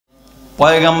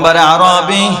পয়গম্বর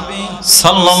আরবি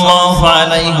সাল্লাল্লাহু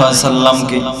আলাইহি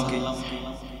ওয়াসাল্লামকে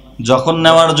যখন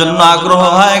নেওয়ার জন্য আগ্রহ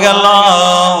হয়ে গেল,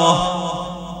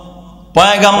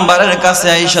 পয়গম্বরের কাছে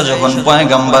আয়েশা যখন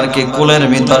পয়গম্বরকে কোলের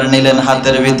ভিতর নিলেন,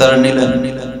 হাতের ভিতর নিলেন,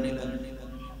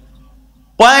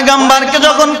 পয়গম্বরকে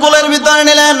যখন কোলের ভিতর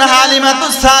নিলেন,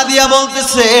 হালিমাতুস সাদিয়া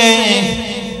বলতেছে,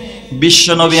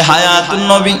 বিশ্বনবী হায়াতুন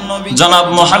নবী জনাব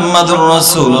মুহাম্মদুর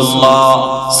রাসূলুল্লাহ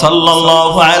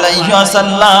সাল্লাল্লাহু আলাইহি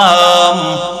ওয়াসাল্লাম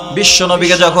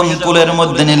বিশ্বনবীকে যখন কোলের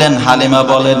মধ্যে নিলেন, হালিমা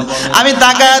বলেন, আমি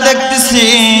তাকায় দেখতেছি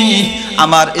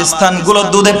আমার স্থানগুলো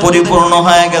দুধে পরিপূর্ণ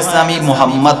হয়ে গেছে। আমি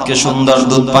মুহাম্মদকে সুন্দর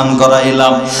দুধ পান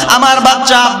করাইলাম, আমার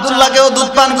বাচ্চা আব্দুল্লাহকেও দুধ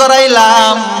পান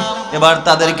করাইলাম। এবার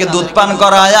তাদেরকে দুধ পান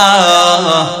করায়া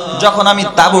যখন আমি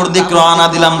তাবুর দিক রওনা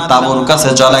দিলাম, তাবুর কাছে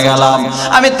চলে গেলাম।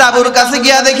 আমি তাবুর কাছে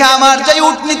গিয়া দেখি আমার যে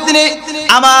উটনি, তিনি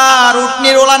আমার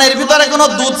উটনির ওলানের ভিতরে কোনো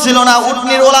দুধ ছিল না,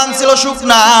 উটনির ওলান ছিল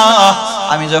শুকনা।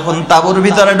 আমি যখন তাবুর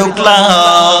ভিতরে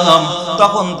ঢুকলাম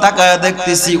তখন তাকায়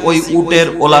দেখতেছি ওই উটের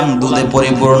ওলান দুধে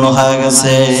পরিপূর্ণ হয়ে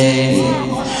গেছে।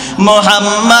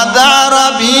 মুহাম্মদ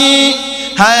আরবি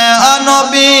হ্যাঁ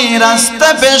নবী রাস্তা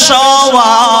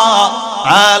পেশোয়া,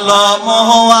 আলম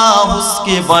হুয়া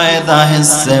হুসকি পয়দা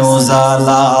হিসসে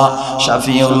উজালা,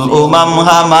 শফিউল উমাম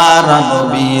হামারা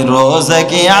নবী রোজ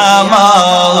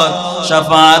কিয়ামত,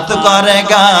 शफाअत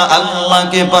करेगा अल्लाह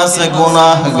के पास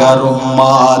गुनाहगार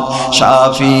उम्मत,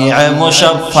 शाफीए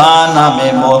मुशफ़्फ़ा नामे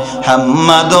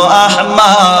मोहम्मद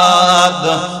अहमद,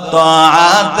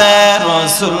 ताआते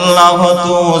रसूलुल्लाह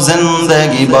तू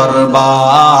जिंदगी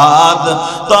बर्बाद,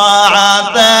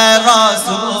 ताआते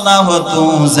रसूलुल्लाह तू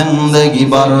जिंदगी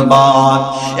बर्बाद।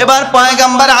 এবার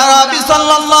পয়গম্বর আরবি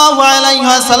সাল্লাল্লাহু আলাইহি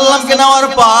ওয়াসাল্লাম কে নেওয়ার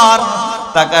পর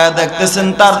তাকায় দেখতেছেন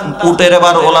তার উটের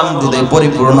এবার ওলান দুধে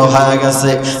পরিপূর্ণ হয়ে গেছে।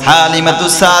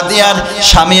 হালিমাতুস সাদিয়ার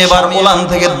স্বামী এবার ওলান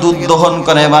থেকে দুধ দহন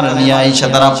করে এবার নিয়ে আইসা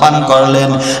তারা পান করলেন।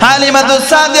 হালিমাতুস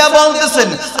সাদিয়া বলতেছেন,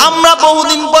 আমরা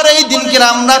বহুদিন পরে এই দিনকে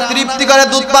আমরা তৃপ্তি করে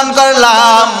দুধ পান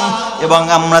করলাম এবং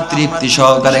আমরা তৃপ্তি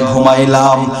সহকারে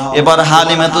ঘুমাইলাম। এবার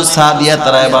হালিমাতুস সাদিয়া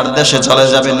তারা এবার দেশে চলে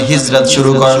যাবেন, হিজরত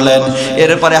শুরু করলেন।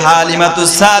 এরপরে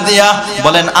হালিমাতুস সাদিয়া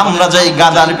বলেন, আমরা যেই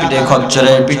গাদার পিঠে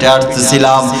খচ্চরের পিঠে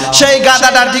আসতেছিলাম, সেই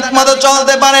গাদাটা ঠিক মতো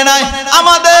চলতে পারে নাই।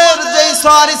 আমাদের যেই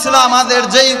সওয়ারি ছিল, আমাদের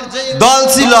যেই দল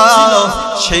ছিল,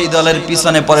 সেই দলের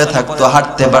পিছনে পড়ে থাকতো,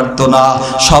 হাঁটতে পারতো না।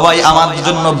 সবাই আমার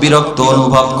জন্য বিরক্ত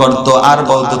অনুভব করত আর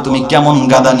বলতো, তুমি কেমন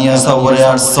গাদা নিয়ে সফরে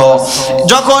আসছো।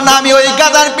 যখন আমি ওই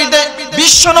গাদার পিঠে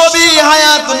বিশ্ব নবী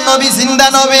হায়াতুন নবী জিন্দা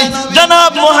নবী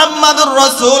জনাব মুহাম্মদুর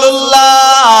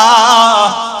রাসূলুল্লাহ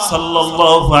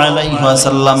সাল্লাল্লাহু আলাইহি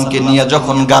ওয়াসাল্লামকে নিয়ে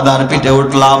যখন গাদার পিঠে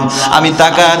উঠলাম, আমি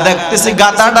তাকায় দেখতেছি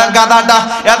গাদাটা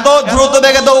এত দ্রুত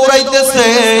বেগে দৌড়াইতেছে,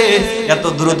 এত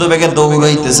দ্রুত বেগে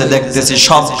দৌড়াইতেছে, দেখতেছি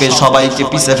সবাইকে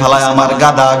পিছে ফেলায় আমার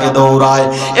গাদা আগে দৌড়ায়।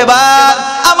 এবার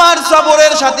আমার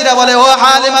সবরের সাথীরা বলে, ও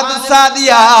হালিমাতুস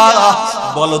সাদিয়া,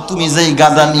 বলো তুমি যেই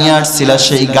গাদা নিয়ে আসছিলা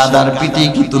সেই গাদার পিঠে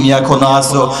কি তুমি এখনো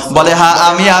আছো? বলে, হ্যাঁ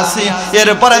আমি আছি।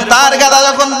 এরপরে তার গাদা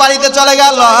যখন বাড়িতে চলে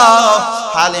গেল,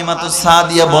 হালিমাতুস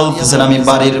সাদিয়া বলতেছেন, আমি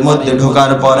বাড়ির মধ্যে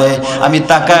ঢোকার পরে আমি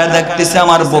তাকায় দেখতেছি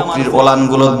আমার বকরির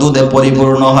ওলানগুলো দুধে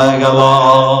পরিপূর্ণ হয়ে গেল।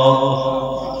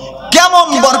 কেমন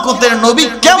বরকতের নবী,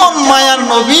 কেমন মায়ার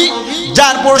নবী,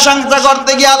 যার প্রশংসা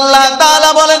করতে গিয়ে আল্লাহ তাআলা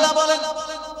বলেন,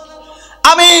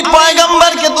 আমি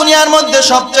পয়গম্বরকে দুনিয়ার মধ্যে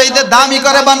সবচেয়ে দামি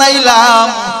করে বানাইলাম।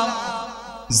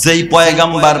 যেই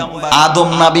পয়গম্বর আদম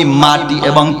নবী মাটি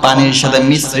এবং পানির সাথে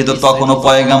মিশ্রিত, তখনও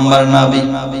পয়গম্বর নবী।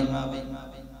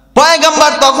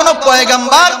 পয়গম্বর তখনও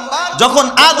পয়গম্বর যখন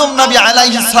আদম নবী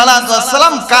আলাইহিস সালাতু ওয়াস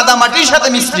সালাম কাদা মাটির সাথে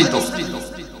মিশ্রিত।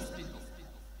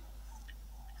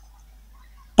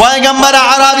 পয়গম্বর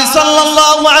আরবি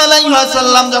সাল্লাল্লাহু আলাইহি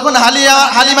ওয়াসাল্লাম যখন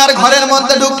হালিমার ঘরের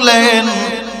মধ্যে ঢুকলেন,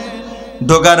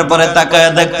 ঢোকার পরে তাকায়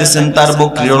দেখতেছেন তার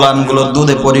বকরির ওলানগুলো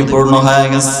দুধে পরিপূর্ণ হয়ে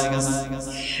গেছে।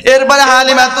 এরপরে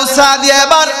হালিমাতুস সাদিয়া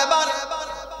এবার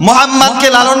মুহাম্মদকে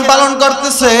লালন পালন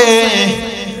করতেছে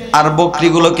আর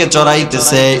বকরিগুলোকে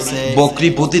চড়াইতেছে। বকরি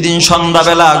প্রতিদিন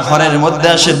সন্ধ্যাবেলা ঘরের মধ্যে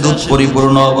আসে দুধ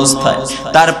পরিপূর্ণ অবস্থায়।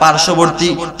 তার পার্শ্ববর্তী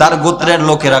তার গোত্রের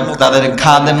লোকেরা তাদের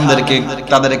খাদেমদেরকে,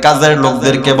 তাদের কাজের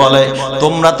লোকদেরকে বলে,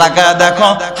 তোমরা তাকায় দেখো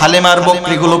হালিমার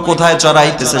বকরিগুলো কোথায়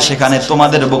চড়াইতেছে, সেখানে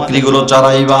তোমাদের বকরিগুলো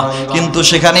চড়াইবা। কিন্তু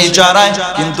সেখানেই চড়ায়,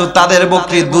 কিন্তু তাদের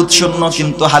বকরির দুধ শূন্য,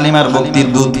 কিন্তু হালিমার বকরির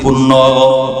দুধ পূর্ণ।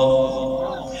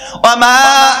 ওমা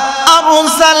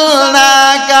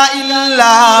আরসালনাকা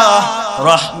ইল্লা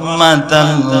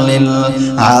রাহমাতাল লিল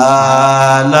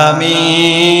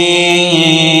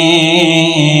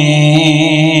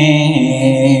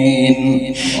আলামিন।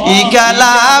 ই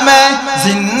কালামে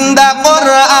জিন্দা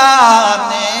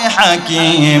কুরআনে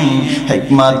হাকিম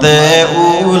হিকমতে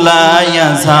উলা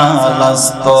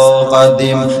ইয়াজালাস্ত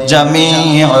কদিম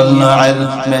জামিউল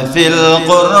ইলম ফিল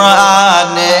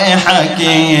কুরআনে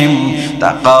হাকিম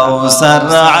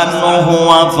তাকাউসার আনহু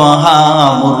ওয়া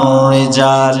ফাহামুর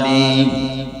রিজালি।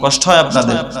 কষ্ট হয়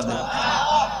আপনাদের?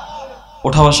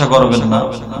 ওঠা বসা করবেন না,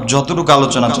 যতটুকু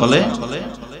আলোচনা চলে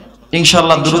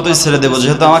ইনশাআল্লাহ দ্রুতই ছেড়ে দেব,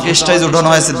 যেহেতু আমাকে স্টেজ উঠানো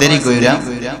হয়েছে দেরি কইরা।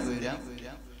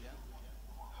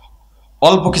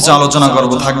 অল্প কিছু আলোচনা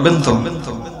করব, থাকবেন তো?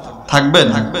 থাকবেন?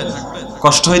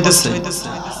 কষ্ট হইতেছে?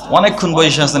 অনেকক্ষণ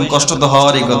বসে আছেন, কষ্ট তো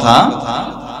হওয়ারই কথা।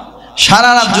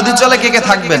 সারা রাত যদি চলে কে কে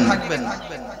থাকবেন?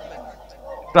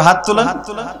 একটু হাত তোলেন।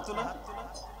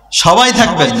 সবাই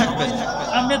থাকবেন?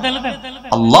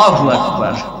 আল্লাহু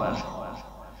আকবার।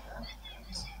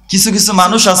 কিছু কিছু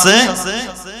মানুষ আছে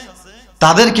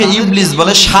তাদেরকে ইবলিস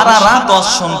বলে সারা রাত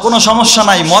অশোন, কোনো সমস্যা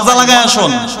নাই, মজা লাগায়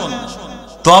আসুন।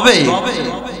 তবে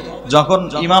যখন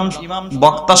ইমাম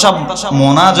বক্তা সাহেব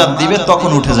মোনাজাত দিবে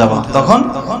তখন উঠে যাবা।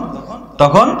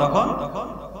 তখন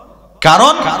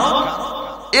কারণ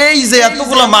এই যে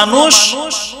এতগুলো মানুষ,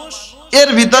 এর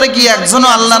ভিতরে কি একজনও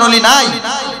আল্লাহর ওলি নাই?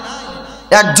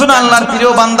 একজন আল্লাহর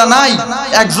প্রিয় বান্দা নাই?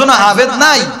 একজন আবেদ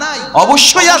নাই?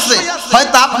 অবশ্যই আছে,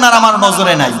 হয়তো আপনার আমার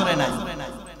নজরে নাই।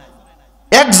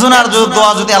 একজনের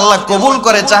দোয়া যদি আল্লাহ কবুল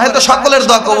করে চাহে তো সকলের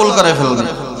দোয়া কবুল করে ফেলবে।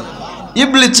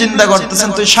 ইবলিস চিন্তা করতেছেন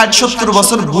তুই ৬০-৭০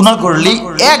 বছর গুনাহ করলি,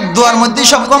 এক দোয়ার মধ্যেই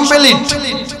সব কমপ্লিট,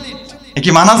 কি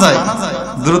মানা যায়?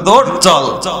 দ্রুত চল।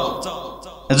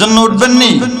 এজন্য উঠবেন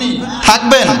নি?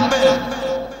 থাকবেন?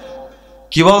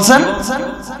 কি বলছেন?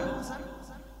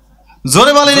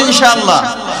 জোরে বলেন ইনশাআল্লাহ।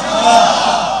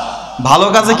 ভালো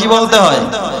কাজে কি বলতে হয়?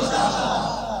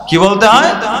 কি বলতে হয়?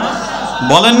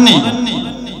 বলেননি?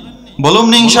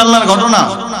 বলুমনি ইনশাআল্লাহর ঘটনা।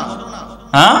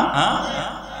 হ্যাঁ,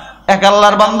 এক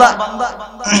আল্লাহর বান্দা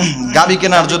গাবি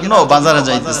কেনার জন্য বাজারে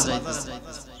যাইতেছে।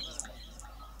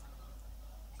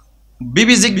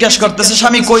 বিবি জিজ্ঞাসা করতেছে,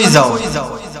 স্বামী কই যাও?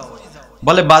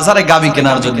 বলে বাজারে গাবি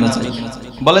কেনার জন্য যাই।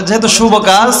 বলে যেহেতু শুভ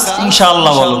কাজ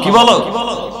ইনশাআল্লাহ বলো। কি বলো?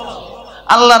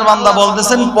 আল্লাহর বান্দা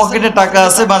বলতেছেন পকেটে টাকা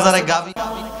আছে, বাজারে গাবি।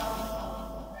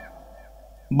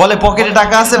 বলে পকেটে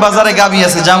টাকা আছে, বাজারে গাবি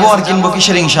আছে, যাবো আর কিনবো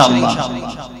কিসের ইনশাআল্লাহ।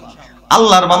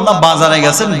 আল্লাহর বান্দা বাজারে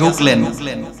গেছেন, ঢুকলেন,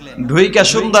 ঢুইকা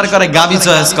সুন্দর করে গাবি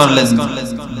চয়েস করলেন।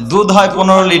 দুধ হয়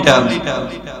 15 লিটার।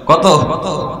 কত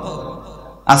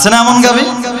আছে না এমন গাবি?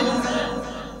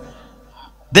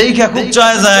 দেখা খুব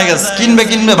চয়েস হয়ে গেছে,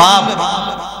 কিনবে ভাব।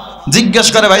 জিজ্ঞেস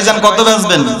করে ভাইজান কত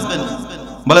বেচবেন?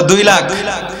 বলে 2 লাখ।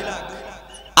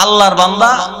 আল্লাহর বান্দা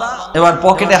এবার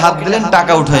পকেটে হাত দিলেন,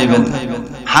 টাকা উঠাইবেন,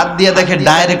 হাত দিয়ে দেখে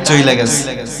ডাইরেক্ট চলে গেছে,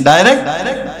 ডাইরেক্ট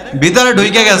ভিতরে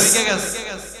ঢুকে গেছে,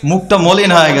 মুখটা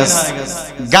মলিন হয়ে গেছে।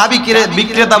 গাবি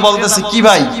বিক্রেতা বলতেছে কি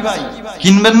ভাই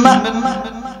কিনবেন না?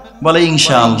 বলে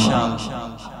ইনশাআল্লাহ।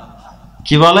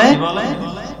 কি বলে?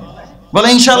 বলে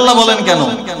ইনশাআল্লাহ। বলেন কেন?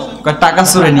 টাকা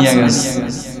চুরে নিয়ে গেছে।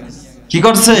 কি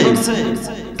করছে?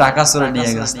 টাকা চুরে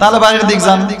নিয়ে গেছে। তাহলে বাড়ির দিক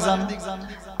যান।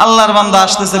 আল্লাহর বান্দা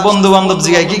আসতেছে, বন্ধু বান্ধব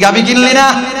জিগায় কি গাবি কিনলি না?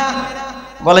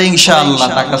 বলে ইনশাআল্লাহ,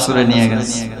 টাকা চুরে নিয়ে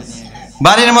গেছে।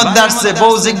 বাড়ির মধ্যে আসছে,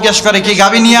 বউ জিজ্ঞেস করে কি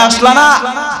গাবি নিয়ে আসলা না?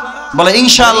 বলে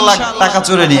ইনশাআল্লাহ, টাকা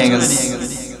চুরে নিয়ে গেছে।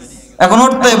 এখন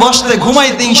উঠতে বসতে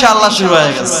ঘুমাইতে ইনশাআল্লাহ শুরু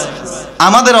হয়ে গেছে।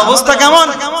 আমাদের অবস্থা কেমন?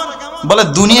 বলে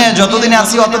দুনিয়ায় যতদিন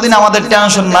আছি অতদিন আমাদের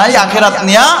টেনশন নাই, আখিরাত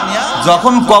নিয়া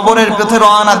যখন কবরের পথে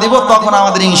রওনা দিব তখন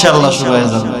আমাদের ইনশাআল্লাহ শুরু হয়ে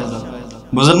যাবে।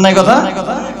 বুঝেন নাই কথা?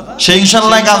 সেই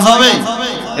ইনশাআল্লাহ কাজ হবে।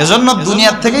 এজন্য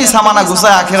দুনিয়ার থেকেই সামানা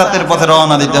গুছায় আখিরাতের পথে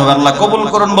রওনা দিতে হবে। আল্লাহ কবুল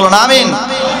করুন, বলুন আমিন।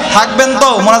 থাকবেন তো?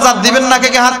 মোনাজাত দিবেন না?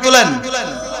 কে হাত তুলেন।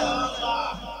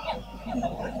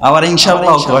 আবার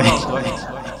ইনশাআল্লাহ কয়।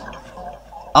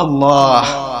 আল্লাহ,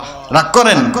 রাগ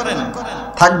করেন?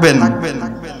 থাকবেন?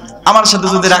 আমার সাথে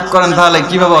যদি রাগ করেন তাহলে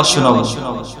কিভাবে শুনাবো?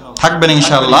 থাকবেন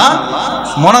ইনশাআল্লাহ।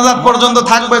 মোনাজাত পর্যন্ত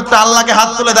থাকবো। একটু আল্লাহকে হাত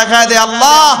তুলে দেখায় দে,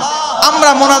 আল্লাহ আমরা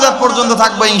মোনাজাত পর্যন্ত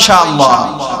থাকবো ইনশাআল্লাহ।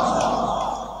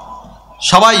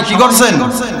 সবাই কি করছেন?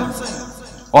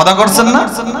 ওয়াদা করছেন না?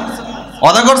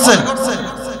 ওয়াদা করছেন?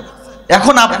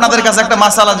 এখন আপনাদের কাছে একটা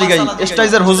মাসালা জিগাই,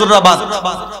 স্টেজের হুজুররা বাদ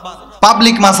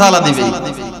পাবলিক মাসালা দিবে।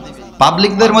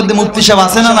 পাবলিকদের মধ্যে মুফতি সাহেব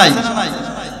আছে না নাই?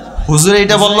 হুজুর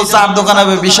এইটা বললো, চার দোকান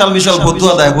হবে, বিশাল বিশাল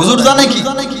ফতুয়া দেয়। হুজুর জানে কি?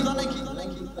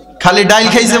 খালি ডাইল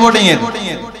খাইছে বোর্ডিং এর,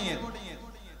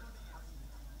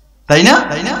 তাই না?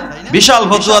 বিশাল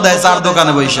ফতুয়া দেয় চার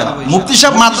দোকানে বৈশা। মুফতি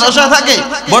সাহেব মাদ্রাসা থাকে,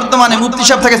 বর্তমানে মুফতি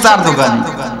সাহেব থাকে চার দোকানে।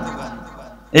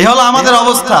 এই হলো আমাদের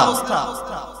অবস্থা।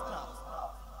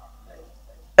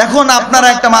 এখন আপনারা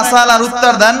একটা মাসালার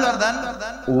উত্তর দেন,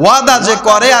 ওয়াদা যে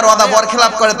করে আর ওয়াদা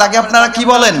বরখেলাপ করে তাকে আপনারা কি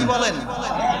বলেন?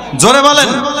 জোরে বলেন,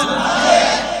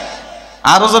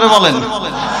 আরো জোরে বলেন।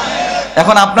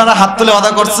 এখন আপনারা হাত তুলে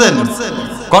ওয়াদা করছেন?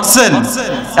 করছেন?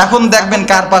 এখন দেখবেন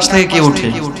কার পাশ থেকে কে উঠে,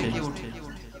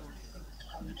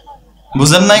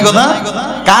 বুঝেন নাই কথা?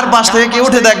 কার পাশ থেকে কে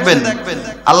উঠে দেখবেন।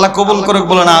 আল্লাহ কবুল করুক,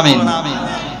 বলেন আমিন।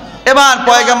 এবার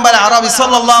পয়গম্বর আরবি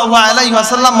সাল্লাল্লাহু আলাইহি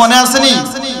ওয়াসাল্লাম মনে আসেনি?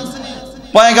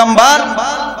 পয়গম্বর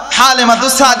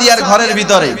হালিমাতুস সাদিয়ার ঘরের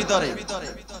ভিতরে।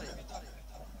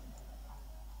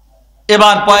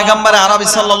 এবার পয়গম্বর আরবি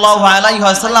সাল্লাল্লাহু আলাইহি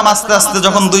ওয়াসাল্লাম আস্তে আস্তে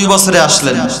যখন 2 বছরে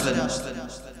আসলেন,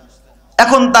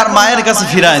 এখন তার মায়ের কাছে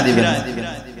ফিরায় দিবেন।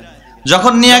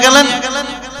 যখন নিয়ে গেলেন,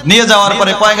 নিয়ে যাওয়ার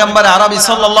পরে পয়গম্বর আরবি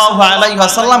সাল্লাল্লাহু আলাইহি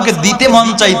ওয়াসাল্লামকে দিতে মন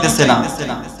চাইতেছে না।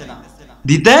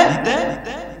 দিতে,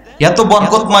 এত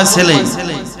বরকতময় ছেলে,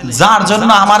 যার জন্য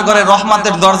আমার ঘরে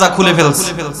রহমতের দরজা খুলে ফেলছে,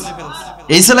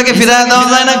 এই ছেলেকে ফিরায় দেওয়া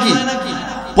যায় নাকি?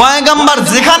 পয়গম্বর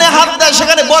যেখানে হাত দেয়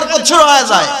সেখানে বরকত শুরু হয়ে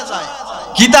যায়।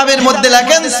 কিতাবের মধ্যে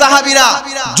লেখেন সাহাবীরা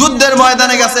যুদ্ধের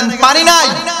ময়দানে গেছেন, পানি নাই,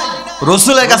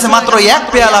 রাসূলের কাছে মাত্র 1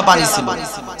 পেয়ালা পানি ছিল।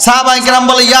 সাহাবায়ে কেরাম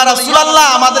বলে, ইয়া রাসূলুল্লাহ,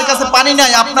 আমাদের কাছে পানি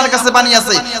নাই, আপনার কাছে পানি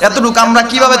আছে, এতটুকু আমরা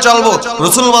কিভাবে চলবো?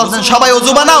 রাসূল বলেন, সবাই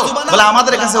ওযু বানাও। বলে,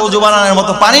 আমাদের কাছে ওযু বানানোর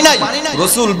মতো পানি নাই।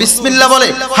 রাসূল বিসমিল্লাহ বলে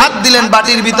হাত দিলেন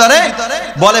বাটির ভিতরে।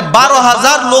 বলে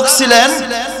 12,000 লোক ছিলেন,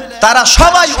 তারা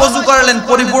সবাই ওযু করলেন,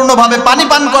 পরিপূর্ণভাবে পানি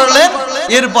পান করলেন।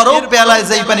 এরপরও পেয়ালায়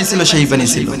যেই পানি ছিল সেই পানি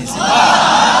ছিল।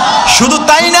 শুধু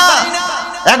তাই না,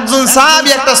 একজন সাহাবী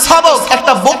একটা শাবক,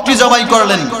 একটা বকরি জবাই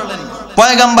করলেন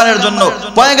পয়গম্বরের জন্য।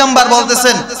 পয়গম্বর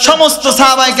বলতেছেন, সমস্ত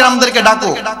সাহাবায়ে কেরামদেরকে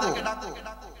ডাকো।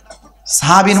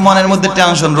 সাহাবীর মনের মধ্যে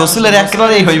টেনশন, রাসূলের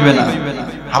একবারেই হইবে না,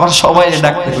 আবার সবাই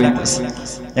ডাকতে হইতেছে,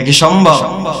 কি সম্ভব?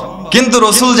 কিন্তু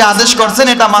রাসূল যে আদেশ করছেন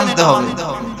এটা মানতে হবে।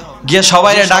 গিয়ে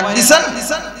সবাইরে ডাক দিছেন,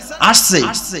 আসছে।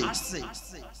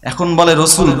 এখন বলে,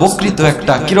 রাসূল বকরি তো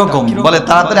একটা, কিরকম? বলে,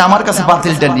 তাড়াতাড়ি আমার কাছে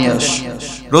পাতিলটা নিয়ে আস।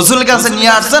 রাসূলের কাছে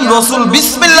নিয়ে আসছেন, রাসূল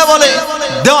বিসমিল্লাহ বলে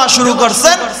দেওয়া শুরু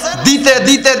করছেন। দিতে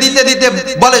দিতে দিতে দিতে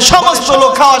বলে সমস্ত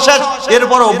লোক খাওয়া শেষ,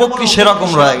 এরপরও বকরি সেরকম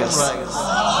রয়ে গেছে।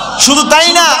 শুধু তাই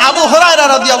না, আবু হুরায়রা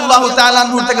রাদিয়াল্লাহু তাআলা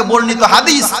আনহু থেকে বর্ণিত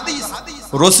হাদিস,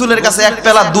 রাসূলের কাছে 1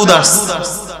 পেয়ালা দুধ আসছে।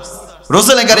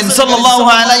 রাসূল করিম সাল্লাল্লাহু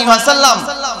আলাইহি ওয়াসাল্লাম,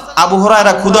 আবু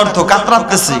হুরায়রা ক্ষুধার্ত,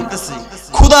 কাতরাতেছে,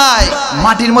 ক্ষুধায়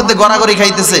মাটির মধ্যে গড়াগড়ি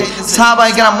খাইতেছে।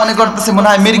 সাহাবায়ে কেরাম মনে করতেছে মনে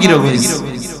হয় মির্গি রোগ হয়েছে।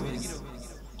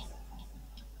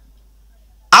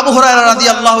 আবু হুরায়রা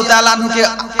রাদিয়াল্লাহু তাআলা আনহুকে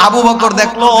আবু বকর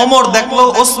দেখলো, ওমর দেখলো,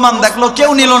 ওসমান দেখলো,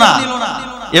 কেউ নিল না।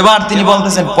 এবার তিনি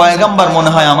বলতেছেন, পয়গম্বর মনে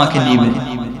হয় আমাকে নিবে।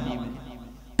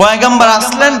 পয়গম্বর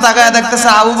আসলেন, তাকায় দেখতেছে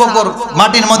আবু বকর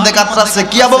মাটির মধ্যে কাতরাচ্ছে।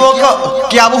 কি আবু বকর,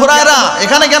 কি আবু হুরায়রা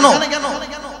এখানে কেন?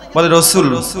 বলে, রাসূল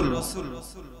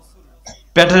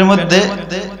পেটের মধ্যে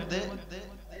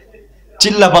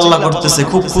চিল্লা পাল্লা করতেছে,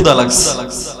 খুব ক্ষুধা লাগছে।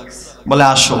 বলে,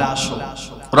 আসো,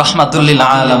 রাহমাতুল লিল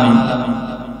আলামিন,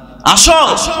 আসো।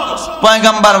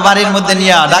 পয়গম্বর বাড়ির মধ্যে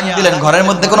নিয়ে ডাক দিলেন, ঘরের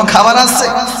মধ্যে কোনো খাবার আছে?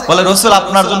 বলে, রাসূল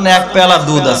আপনার জন্য 1 পেয়ালা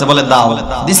দুধ আছে। বলে, দাও।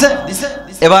 দিছে।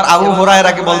 এবার আবু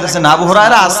হুরায়রাকে বলতেছেন, আবু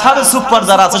হুরায়রা, আসহাবে সুফফার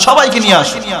যারা আছে সবাইকে নিয়ে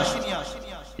আসো।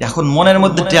 এখন মনের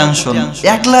মধ্যে টেনশন,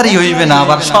 একলারই হইবে না,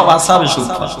 আবার সব আসহাবে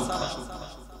সুফফা,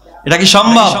 এটা কি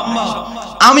সম্ভব?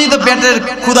 আমি তো পেটের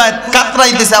ক্ষুধায়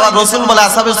কাতরাইতেছি, আবার রাসূল বলে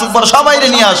আসহাবে সুফফার সবাইরে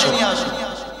নিয়ে আসো।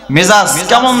 মেজাজ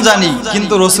কেমন জানি,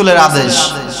 কিন্তু রাসূলের আদেশ।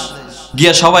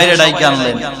 গিয়ে সবাইরে ডাইকে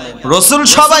আনলেন, রাসূল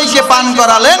সবাইকে পান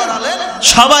করালেন,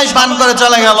 সবাই পান করে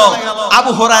চলে গেল।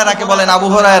 আবু হুরায়রাকে বলেন, আবু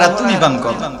হুরায়রা তুমি পান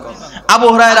করো। আবু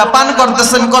হুরায়রা পান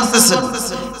করতেছেন,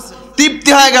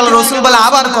 তৃপ্তি হয়ে গেল। রাসূল বলে,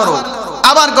 আবার করো।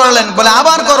 আবার করলেন, বলে,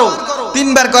 আবার করো। 3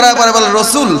 বার করার পরে বলে,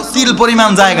 রাসূল তিল পরিমাণ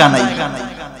জায়গা নাই,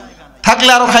 থাকলে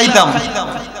আরো খাইতাম,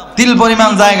 তিল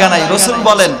পরিমাণ জায়গা নাই। রাসূল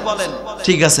বলেন,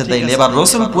 ঠিক আছে তাইলে। এবার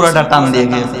রাসূল পুরাটা টান দিয়ে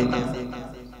গেলেন।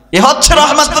 এ হচ্ছে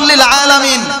রাহমাতুল লিল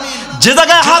আলামিন। যে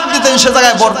জায়গায় হাত দিতেন সে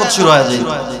জায়গায় বরকত শুরু হয়ে যায়।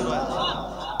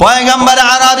 পয়গম্বর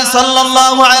আরবি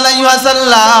সাল্লাল্লাহু আলাইহি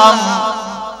ওয়াসাল্লাম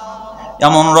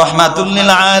এমন রাহমাতুল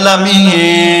লিল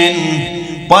আলামিন।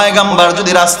 পয়গম্বর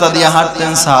যদি রাস্তা দিয়ে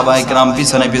হাঁটতেন, সাহাবায়ে কেরাম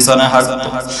পিছনে পিছনে হাঁটতো,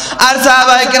 আর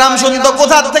সাহাবায়ে কেরাম শুনতো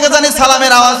কোথা থেকে জানি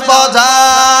সালামের আওয়াজ পাওয়া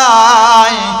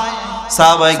যায়।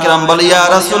 সাহাবায়ে কেরাম বলে, ইয়া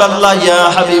রাসূলুল্লাহ, ইয়া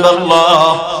হাবিবাল্লাহ,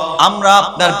 আমরা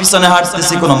আপনার পিছনে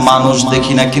হাঁটতেছি, কোনো মানুষ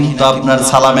দেখি না, কিন্তু আপনার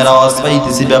সালামের আওয়াজ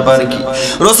পাইতেছি, ব্যাপার কি?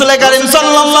 রাসূল করিম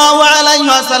সাল্লাল্লাহু আলাইহি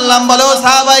ওয়াসাল্লাম বলে, ও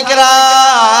সাহাবায়ে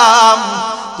কেরাম,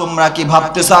 তোমরা কি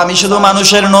ভাবতেছো আমি শুধু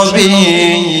মানুষের নবী?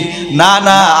 না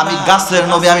না, আমি গাছের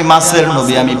নবী, আমি মাছের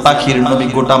নবী, আমি পাখির নবী,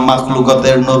 গোটা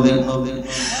মাখলুকাতের নবী।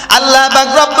 আল্লাহ পাক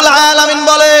রব্বুল আলামিন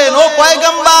বলেন, ও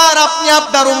পয়গম্বর, আপনি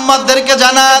আপনার উম্মতদেরকে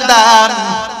জানান দেন,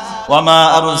 ওয়ামা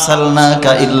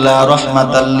আরসালনাকা ইল্লা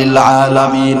রাহমাতাল লিল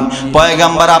আলামিন।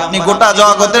 পয়গম্বর, আপনি গোটা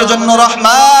জগতের জন্য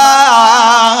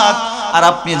রহমত, আর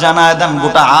আপনি জানায় দেন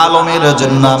গোটা আলমের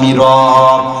জন্য আমি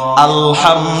রব।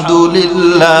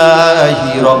 আলহামদুলিল্লাহি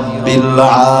রাব্বিল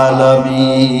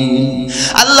আলামিন।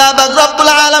 আল্লাহ পাক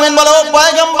রব্বুল আলামিন বলে, ও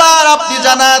পয়গম্বর আপনি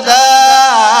জানা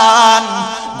দেন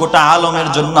গোটা আলমের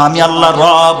জন্য আমি আল্লাহ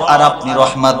রব আর আপনি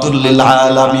রহমাতুল লিল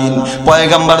আলামিন।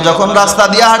 পয়গম্বর যখন রাস্তা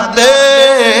দিয়ে হাঁটতে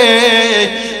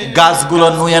গাছগুলো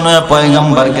নুয়ে নুয়ে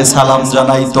পয়গম্বরকে সালাম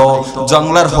জানাইতো,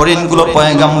 জঙ্গলের হরিণগুলো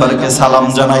পয়গম্বরকে সালাম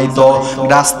জানাইতো,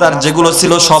 রাস্তার যেগুলো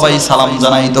ছিল সবাই সালাম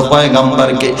জানাইতো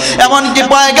পয়গম্বরকে। এমনকি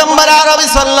পয়গম্বর আরবি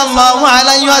সাল্লাল্লাহু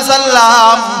আলাইহি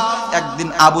ওয়াসাল্লাম একদিন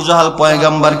আবু জাহাল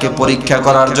পয়গম্বরকে পরীক্ষা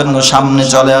করার জন্য সামনে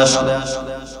চলে আসলো।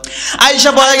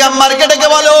 আয়েশা পয়গম্বরকে ডেকে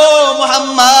বলো,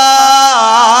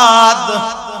 মুহাম্মদ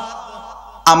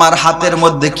আমার হাতের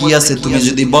মধ্যে কি আছে তুমি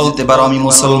যদি বলতে পারো আমি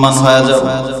মুসলমান হয়ে যাব।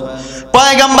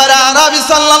 পয়গম্বর আরবি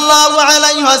সাল্লাল্লাহু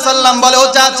আলাইহি ওয়াসাল্লাম বলে, ও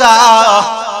চাচা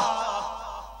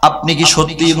আপনি কি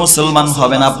সত্যি মুসলমান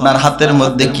হবেন? আপনার হাতের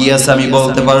মধ্যে কি আছে আমি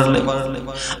বলতে পারলে?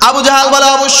 আবু জাহাল বলে,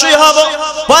 অবশ্যই হব।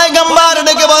 পয়গম্বর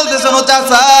ডেকে বলতেছেন, ও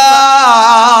চাচা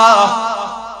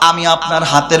আমি আপনার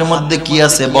হাতের মধ্যে কি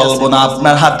আছে বলবো না,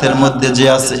 আপনার হাতের মধ্যে যে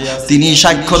আছে তিনি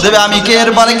সাক্ষ্য দেবে, আমি কি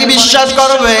এরপরে কি বিশ্বাস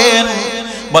করবেন?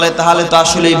 বলে তাহলে তো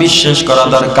আসলেই বিশ্বাস করা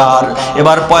দরকার।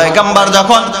 এবার পয়গম্বর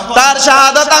যখন তার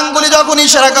শাহাদাত আঙ্গুলি যখন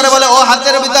ইশারা করে বলে, ও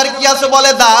হাতের ভিতর কি আছে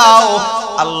বলে দাও,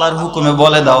 আল্লাহর হুকুমে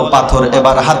বলে দাও পাথর।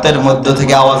 এবার হাতের মধ্যে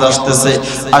থেকে আওয়াজ আসতেছে,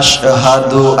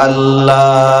 আশহাদু আল্লা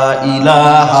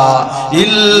ইলাহা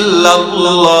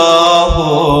ইল্লাল্লাহু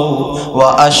ওয়া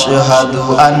আশহাদু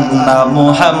আন্না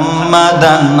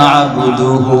মুহাম্মাদান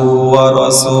আবদুহু ওয়া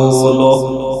রাসূলুহু।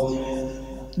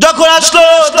 যখন আসলো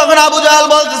তখন আবু জাহাল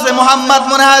বলতেছে, মুহাম্মদ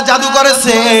মনে হয় জাদু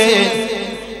করেছে।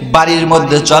 বাড়ির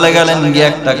মধ্যে চলে গেলেন, গিয়ে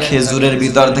একটা খেজুরের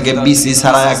ভিতর থেকে বিচি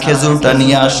ছাড়ায়া খেজুরটা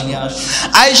নিয়ে আসি।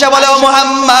 আয়েশা বলে, ও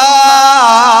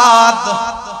মুহাম্মদ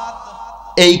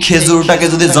এই খেজুরটাকে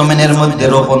যদি জমিনের মধ্যে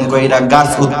রোপণ কইরা গাছ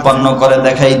উৎপন্ন করে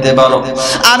দেখাইতে পারো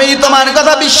আমি তোমার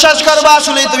কথা বিশ্বাস করব,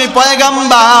 আসলেই তুমি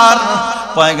পয়গম্বর।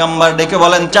 পয়গম্বর ডেকে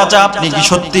বলেন, চাচা আপনি কি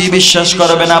সত্যিই বিশ্বাস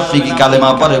করবেন? আপনি কি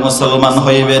কালেমা পড়ে মুসলমান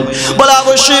হইবেন? বলে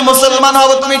অবশ্যই মুসলমান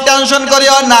হব, তুমি টেনশন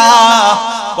করিও না।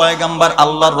 পয়গম্বর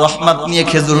আল্লাহর রহমত নিয়ে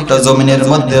খেজুরটা জমিনের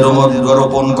মধ্যে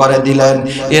রোপণ করে দিলেন।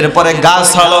 এরপরে গাছ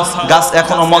হলো, গাছ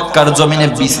এখনো মক্কার জমিনে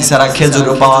বিচি ছাড়া খেজুর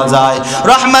পাওয়া যায়।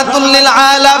 রহমাতুল লিল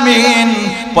আলামিন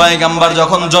পয়গম্বর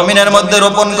যখন জমিনের মধ্যে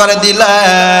রোপণ করে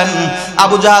দিলেন,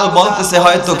 আবু জাহাল বলতেছে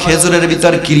হয়তো খেজুরের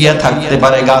ভিতর ক্রিয়া থাকতে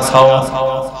পারে গাছ হওয়া।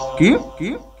 কি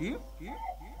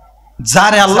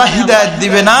যারে আল্লাহ হিদায়াত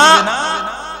দিবে না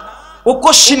ও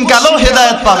কোশ্চিন কালেও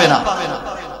হেদায়েত পাবে না,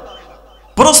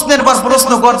 প্রশ্নের পর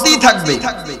প্রশ্ন করতেই থাকবে।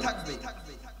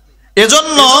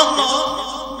 এজন্য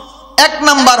এক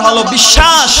নাম্বার হলো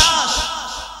বিশ্বাস।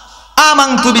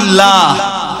 আমানতু বিল্লাহ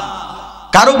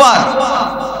কারবার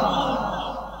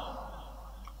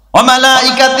ওয়া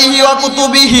মালাইকাতিহি ওয়া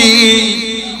কুতুবিহি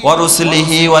ওয়া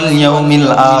রুসুলিহি ওয়াল ইয়াউমিল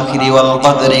আখিরি ওয়াল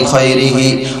কদরি খায়রিহি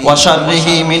ওয়া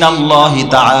শাররিহি মিনাল্লাহি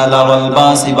তাআলা ওয়াল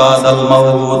বাসি বাদাল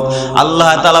মাউত। আল্লাহ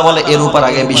তাআলা বলে এর উপর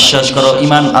আগে বিশ্বাস করো,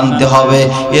 ঈমান আনতে হবে,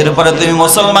 এরপরে তুমি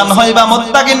মুসলমান হইবা,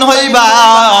 মুত্তাকিন হইবা।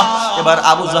 এবার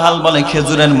আবু জাহাল বলে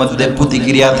খেজুরের মধ্যে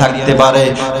প্রতিক্রিয়া থাকতে পারে,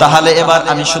 তাহলে এবার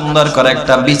আমি সুন্দর করে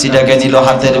একটা বিচিটাকে নিল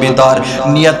হাতের ভিতর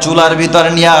নিয়ে চুলার ভিতর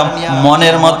নিয়ে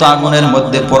মনের মতো আগুনের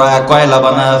মধ্যে পোড়ায় কয়লা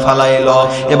বানায় ফেলাইলো।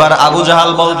 এবার আবু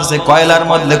জাহাল বলতেছে কয়লার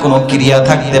মধ্যে কোনো ক্রিয়া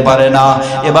থাকতে পারে না।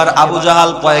 এবার আবু জাহাল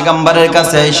পয়গম্বরের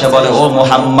কাছে এসে বলে, ও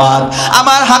মুহাম্মদ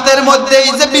আমার হাতের মধ্যে এই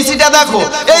যে বিচিটা দেখো,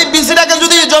 এই বিচিটাকে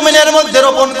যদি জমিনের মধ্যে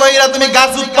রোপণ কইরা তুমি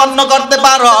গাছ উৎপন্ন করতে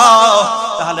পারো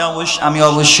তাহলে আমি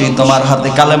অবশ্যই তোমার হাতে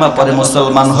কালেমা পড়ে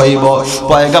মুসলমান হইব।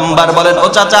 পয়গম্বর বলেন, ও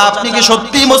চাচা আপনি কি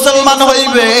সত্যি মুসলমান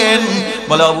হইবেন?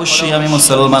 বলে অবশ্যই আমি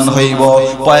মুসলমান হইব।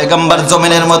 পয়গম্বর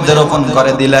জমিনের মধ্যে রোপণ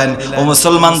করে দিলেন। ও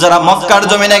মুসলমান যারা মক্কার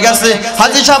জমিনে গেছে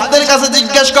হাজী সাহেবদের কাছে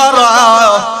জিজ্ঞেস করো,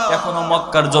 এখনো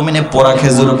মক্কার জমিনে পোড়া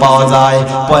খেজুর পাওয়া যায়।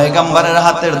 পয়গম্বরের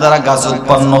হাতের দ্বারা গাছ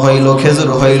উৎপন্ন হইল, খেজুর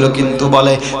হইল, কিন্তু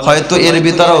বলে হয়তো এর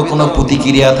ভিতরেও কোনো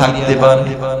প্রতিক্রিয়া থাকতে পারে।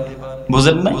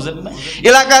 বুঝেন না?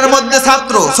 এলাকার মধ্যে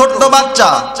ছাত্র, ছোট্ট বাচ্চা,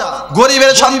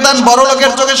 গরিবের সন্তান বড়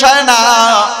লোকের চোখে সায় না,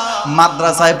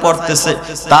 মাদ্রাসায় পড়তেছে,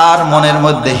 তার মনের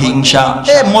মধ্যে হিংসা,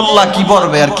 এ মোল্লা কি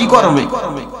পড়বে আর কি করবে,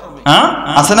 হ্যাঁ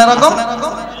আছে না এরকম?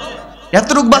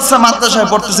 এতটুক বাচ্চা মাদ্রাসায়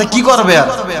পড়তেছে কি করবে আর?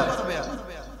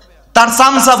 তার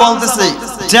চামচা বলতেছে,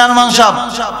 চেয়ারম্যান সাহেব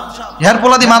হেয়ার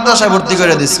পোলাদি মাদ্রাসায় ভর্তি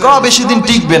করে দিস, বেশি দিন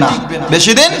টিকবে না,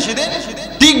 বেশি দিন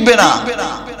টিকবে না।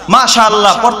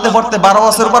 মাশাআল্লাহ পড়তে পড়তে 12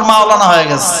 বছর পর মাওলানা হয়ে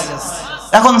গেছে।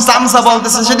 এখন চামচা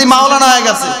বলতেছে সেটি মাওলানা হয়ে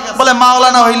গেছে, বলে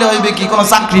মাওলানা হইলে হইবে কি, কোনো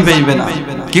চাকরি পাইবে না,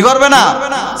 কি করবে না,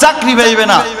 চাকরি পাইবে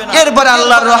না। এরপরে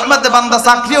আল্লাহর রহমতে বান্দা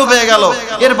চাকরিও পেয়ে গেল।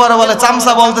 এরপরে বলে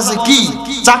চামচা বলতেছে কি,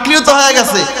 চাকরিও তো হয়ে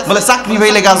গেছে, বলে চাকরি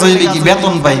পাইলে কাজ হইবে কি,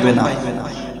 বেতন পাইবে না।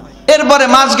 এরপরে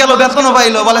মাস গেল, বেতনও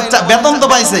পাইলো, বলে বেতন তো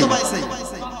পাইছে,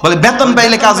 বলে বেতন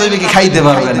পাইলে কাজ হইবে কি, খাইতে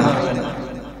পারবে না।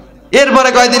 এরপরে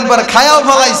কয়দিন পরে খায়াও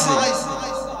ফলাইছে,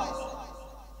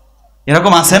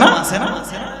 এরকম আছে না?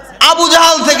 আবু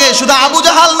জাহাল থেকে, শুধু আবু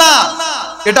জাহাল না,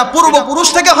 এটা পূর্বপুরুষ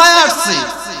থেকে হয়ে আসছে,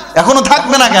 এখনো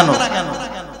থাকবে না কেন?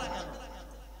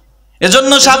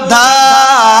 এজন্য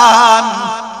সাবধান।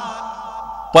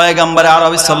 পয়গম্বর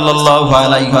আরবি সাল্লাল্লাহু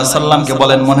আলাইহি ওয়াসাল্লামকে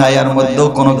বলেন, মনে হয় এর মধ্যেও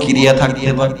কোনো ক্রিয়া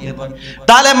থাকতে পারে।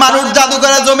 তাহলে মানুষ জাদু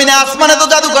করে জমিনে আসমানে তো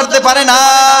জাদু করতে পারে না।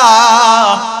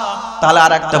 তাহলে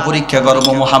আর একটা পরীক্ষা করব,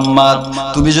 মুহাম্মদ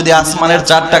তুমি যদি আসমানের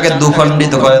চাঁদটাকে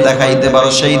দুখণ্ডিত করে দেখাইতে পারো,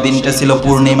 সেই দিনটা ছিল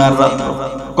পূর্ণিমার রাত্র।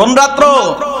 কোন রাত্র?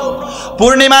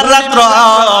 পূর্ণিমার রাত্র।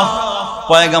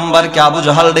 পয়গম্বরকে আবু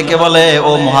জাহাল ডেকে বলে,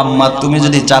 ও মুহাম্মদ তুমি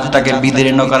যদি চাঁদটাকে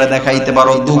বিদীর্ণ করে দেখাইতে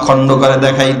পারো, দুখণ্ড করে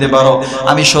দেখাইতে পারো,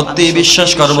 আমি সত্যিই বিশ্বাস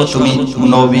করব তুমি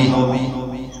নবী।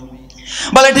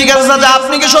 বলে ঠিক আছে চাচা,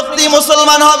 আপনি কি সত্যি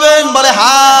মুসলমান হবেন? বলে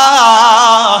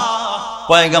হ্যাঁ।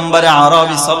 পয়গম্বর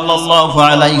আরবি সাল্লাল্লাহু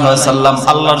আলাইহি ওয়াসাল্লাম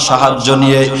আল্লাহর সাহায্য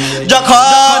নিয়ে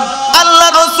যখন আল্লাহ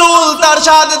রাসূল তার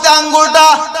শাহাদাতে আঙ্গুলটা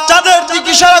চাঁদের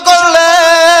দিকে ইশারা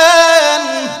করলেন,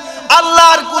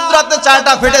 আল্লাহর কুদরতে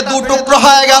চারটা ফেটে দু টুকরো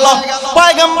হয়ে গেল।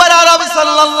 পয়গম্বর আরবি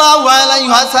সাল্লাল্লাহু আলাইহি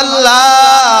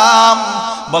ওয়াসাল্লাম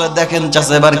বলে, দেখেন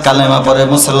চাচা এবার কালেমা পড়ে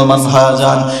মুসলমান হয়ে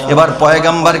যান। এবার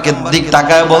পয়গম্বরকে দিক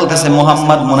তাকায় বলতেছে,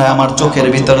 মুহাম্মদ মনে হয় আমার চোখের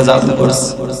ভিতরে জাদু করছে।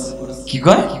 কি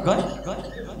কয়?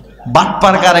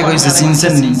 বাটপার কারে কইছে,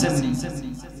 চিনছেন নি?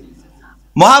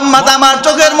 মুহাম্মদ আমার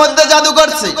চোখের মধ্যে জাদু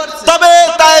করছে। তবে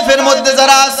তায়েফের মধ্যে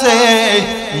যারা আছে,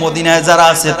 মদিনায় যারা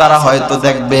আছে, তারা হয়তো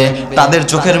দেখবে, তাদের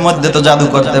চোখের মধ্যে তো জাদু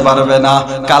করতে পারবে না।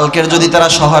 কালকের যদি তারা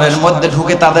শহরের মধ্যে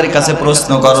ঢুকে তাদের কাছে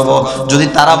প্রশ্ন করব, যদি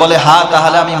তারা বলে হ্যাঁ,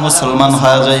 তাহলে আমি মুসলমান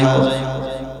হয়ে যাইব।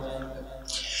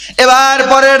 এবার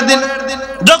পরের দিন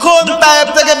যখন তায়েফ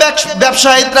থেকে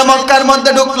ব্যবসায়ীরা মক্কার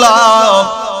মধ্যে ঢুকলো,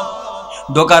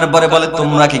 ঢোকার পরে বলে,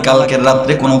 তোমরা কি কালকের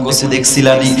রাত্রে কোনো কিছু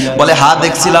দেখছিলানি? বলে হ্যাঁ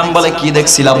দেখছিলাম। বলে কি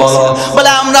দেখছিলা বলো? বলে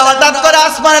আমরা হঠাৎ করে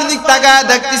আসমানের দিক তাকায়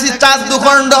দেখতেছি চাঁদ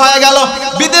দুখণ্ড হয়ে গেল,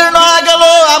 বিদীর্ণ হয়ে গেল।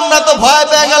 আমরা তো ভয়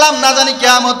পেয়ে গেলাম, না জানি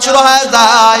কিয়ামত শুরু হয়ে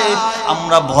যায়।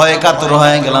 আমরা ভয়ে কাতর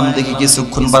হয়ে গেলাম, দেখি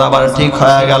কিছুক্ষণ পর আবার ঠিক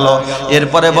হয়ে গেল।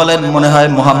 এরপরে বলেন, মনে হয়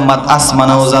মুহাম্মদ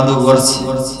আসমানেও জাদু করছে।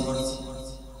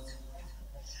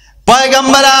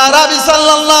 পয়গম্বর আরবি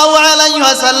সাল্লাল্লাহু আলাইহি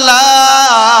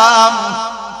ওয়াসাল্লাম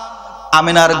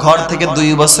আমিনার ঘর থেকে 2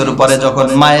 বছর পরে যখন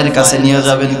মায়ের কাছে নিয়ে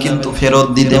যাবেন, কিন্তু ফেরত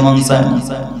দিতে মন চায় না।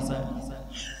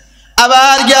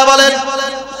 আবার গিয়া বলেন,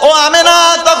 ও আমিনা,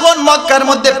 তখন মক্কার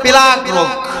মধ্যে প্লাগ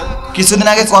রোগ, কিছুদিন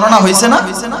আগে করোনা হইছে না?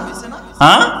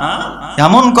 হ্যাঁ,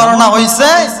 এমন করোনা হইছে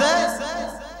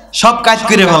সব কাজ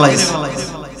করে ফেলাইছে।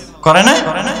 করে না?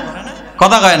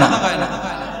 কথা কয় না?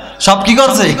 সব কি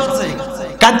করছে?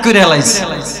 কাজ করে ফেলাইছে।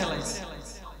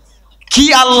 কি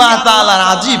আল্লাহ তাআলার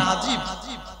আজীব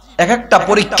এক একটা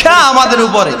পরীক্ষা আমাদের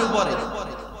উপরে।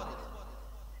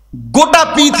 গোটা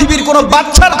পৃথিবীর কোন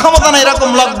বাচ্চার ক্ষমতা নাই এরকম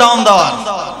লকডাউন দেওয়ার।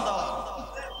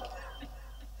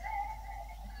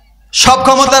 সব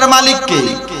ক্ষমতার মালিক কে?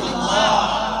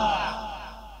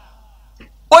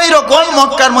 ওই রকম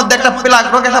মক্কার মধ্যে একটা প্লাগ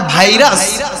রোগ, একটা ভাইরাস,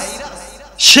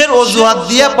 সে অজুহাত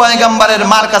দিয়ে পয়গম্বরের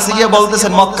মার কাছে গিয়ে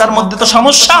বলতেছেন, মক্কার মধ্যে তো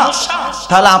সমস্যা,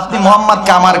 তাহলে আপনি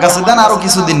মুহাম্মদকে আমার কাছে দেন, আরো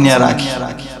কিছুদিন নিয়ে রাখি।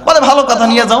 বলে ভালো কথা,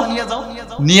 নিয়ে যাও।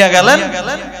 নিয়ে গেলেন।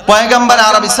 পয়গম্বর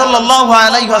আরবি সাল্লাল্লাহু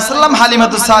আলাইহি ওয়াসাল্লাম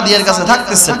হালিমাতুস সাদিয়ার কাছে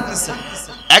থাকতেছেন।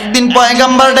 একদিন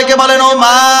পয়গম্বর ডেকে বলেন, ও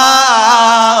মা,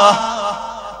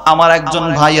 আমার একজন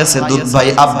ভাই আছে, দুধ ভাই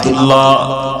আব্দুল্লাহ,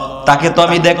 তাকে তো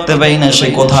আমি দেখতে পাই না, সে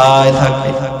কোথায়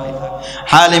থাকে?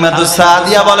 হালিমাতুস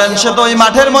সাদিয়া বলেন, সে তো ওই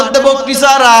মাঠের মধ্যে বকরি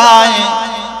চরায়।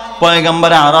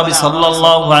 পয়গম্বর আরবি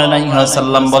সাল্লাল্লাহু আলাইহি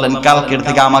ওয়াসাল্লাম বলেন, কালকের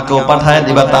থেকে আমাকেও পাঠায়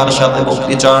দিবা তার সাথে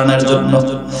বকরি চরানোর জন্য।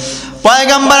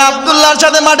 পয়গম্বর আব্দুল্লাহর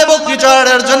সাথে মাঠে বকরি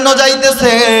চরানোর জন্য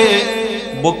যাইতেছে।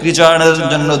 বকরি চরানোর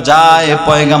জন্য যায়।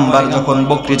 পয়গম্বর যখন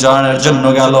বকরি চরানোর জন্য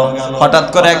গেল, হঠাৎ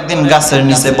করে একদিন গাছের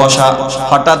নিচে বসা,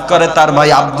 হঠাৎ করে তার ভাই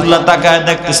আব্দুল্লাহ তাকায়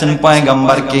দেখতেছেন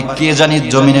পয়গম্বরকে কে জানি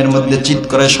জমিনের মধ্যে চিৎ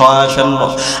করে শোয়া ফেললো,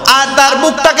 আর তার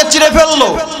বুকটাকে চিরে ফেললো।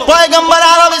 পয়গম্বর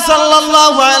আরবি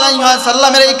সাল্লাল্লাহু আলাইহি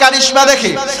ওয়াসাল্লামের এই কারিশমা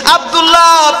দেখে আব্দুল্লাহ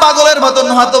পাগলের মতন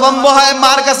হতভম্ব হয়,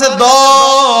 মার কাছে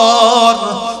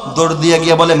দৌড় দিয়ে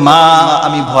গিয়ে বলে, মা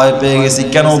আমি ভয় পেয়ে গেছি।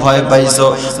 কেন ভয় পাইছো?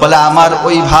 বলে আমার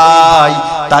ওই ভাই,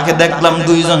 তাকে দেখলাম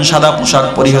 2 জন সাদা পোশাক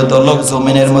পরিহিত লোক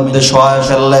জমিনের মধ্যে শোয়া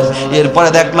ফেললেন, এরপরে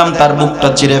দেখলাম তার বুকটা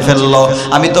চিরে ফেললো,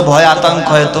 আমি তো ভয় আতঙ্ক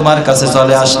হয়ে তোমার কাছে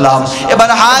চলে আসলাম। এবার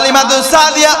হালিমাতুস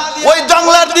সাদিয়া ওই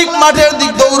জঙ্গলের দিক, মাঠের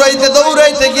দিক দৌড়াইতে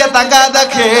দৌড়াইতে গিয়ে তাকায়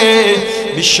দেখে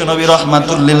বিশ্বনবী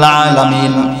রাহমাতুল লিল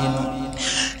আলামিন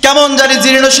কেমন জানি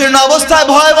জীর্ণ শীর্ণ অবস্থায়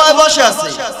ভয় ভয় বসে আছে।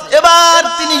 এবার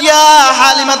তিনি গিয়া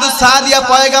হালিমাতুস সাদিয়া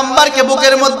পয়গম্বরকে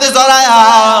বুকের মধ্যে জড়ায়া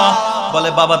বলে,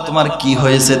 বাবা তোমার কি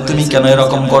হয়েছে, তুমি কেন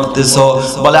এরকম করতেছো?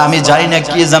 বলে, আমি জানি না,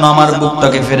 কি যেন আমার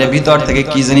বুকটাকে ফেরে ভিতর থেকে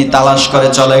কি জানি তালাশ করে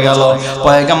চলে গেল।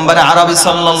 পয়গম্বর আরবি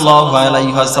সাল্লাল্লাহু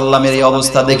আলাইহি ওয়াসাল্লামের এই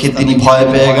অবস্থা দেখে তিনি ভয়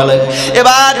পেয়ে গেলেন।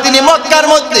 এবার তিনি মক্কার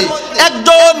মধ্যে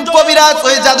একজন কবিরাজ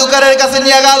ওই জাদুকরের কাছে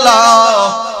নিয়ে গেল।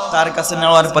 তার কাছে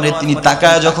নেওয়ার পরে তিনি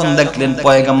তাকায় যখন দেখলেন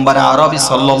পয়গম্বর আরবি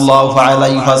সাল্লাল্লাহু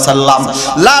আলাইহি ওয়াসাল্লাম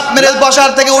লাফ মেরে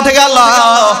বসার থেকে উঠে গেল।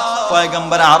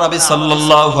 পয়গম্বর আরবি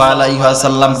সাল্লাল্লাহু আলাইহি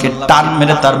ওয়াসাল্লামকে টান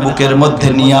মেরে তার বুকের মধ্যে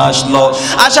নিয়ে আসলো।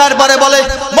 আসার পরে বলে,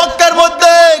 মক্কার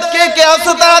মধ্যে কে কে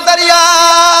আছো, তাড়াতাড়ি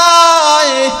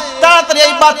আয়, তাড়াতাড়ি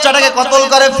এই বাচ্চাটাকে কতল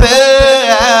করে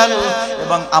ফেল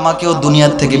এবং আমাকেও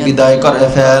দুনিয়ার থেকে বিদায় করে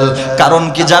ফেল। কারণ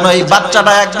কি জানো, এই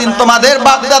বাচ্চাটা একদিন তোমাদের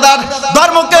বাপ দাদার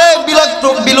ধর্মকে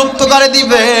বিলুপ্ত করে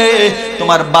দিবে।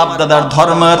 তোমার বাপ দাদার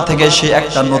ধর্মের থেকে সে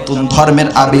একটা নতুন ধর্মের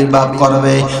আবির্ভাব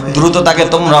করবে। দ্রুত তাকে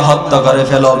তোমরা হত্যা করে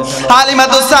ফেলো।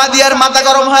 হালিমাতুস সাদিয়ার মাথা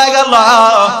গরম হয়ে গেল।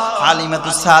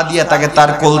 হালিমাতুস সাদিয়া তাকে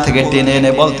তার কোল থেকে টেনে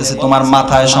এনে বলতেছে, তোমার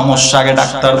মাথায় সমস্যা, আগে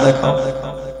ডাক্তার দেখাও।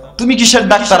 তুমি কিসের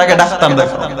ডাক্তার, আগে ডাক্তার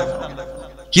দেখাও।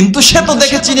 কিন্তু সে তো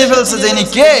দেখে চিনে ফেলছে যে ইনি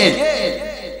কে।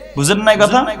 বুঝেন নাই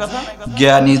কথা?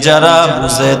 জ্ঞানী যারা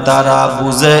বুঝে তারা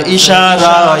বুঝে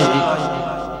ইশারায়,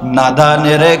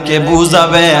 নাদানের কে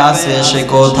বুঝাবে আছে সে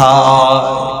কোথায়।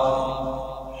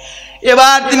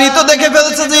 এবার তিনি তো দেখে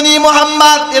ফেলছে যিনি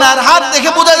মুহাম্মদ। এনার হাত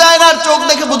দেখে বোঝা যায় না, চোখ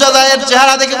দেখে বোঝা যায়, এর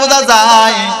চেহারা দেখে বোঝা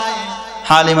যায়।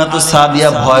 হালিমাতুস সাদিয়া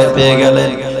ভয় পেয়ে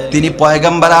গেলেন। তিনি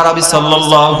পয়গম্বর আরবি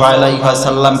সাল্লাল্লাহু আলাইহি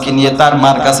ওয়াসাল্লামকে নিয়ে তার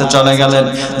মার কাছে চলে গেলেন।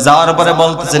 যাওয়ার পরে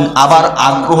বলতেছেন, আবার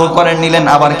আগ্রহ করে নিলেন,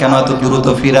 আবার কেন এত দ্রুত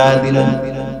ফিরায় দিলেন?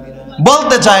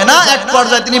 বলতে চায় না, এক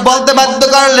পর্যায়ে তিনি বলতে বাধ্য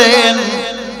করলেন।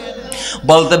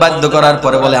 বলতে বাধ্য করার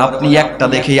পরে বলে, আপনি একটা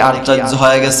দেখেই আশ্চর্য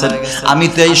হয়ে গেছেন। আমি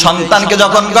তো এই সন্তানকে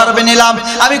যখন গর্ভে নিলাম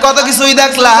আমি কত কিছুই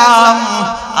দেখলাম।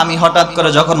 আমি হঠাৎ করে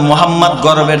যখন মুহাম্মদ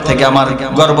গর্ভের থেকে আমার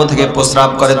গর্ভ থেকে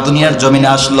প্রস্রাব করে দুনিয়ার জমিনে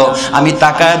আসলো, আমি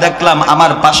তাকায় দেখলাম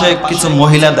আমার পাশে কিছু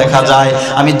মহিলা দেখা যায়।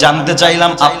 আমি জানতে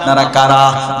চাইলাম আপনারা কারা?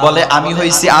 বলে, আমি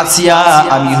হইছি আসিয়া,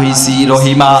 আমি হইছি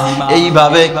রহিমা।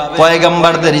 এইভাবে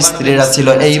পয়গম্বরদের স্ত্রীরা ছিল।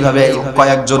 এইভাবে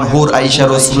কয়েকজন হুর আয়েশা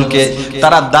রাসূলকে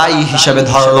তারা দায়ী হিসেবে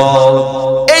ধরলো।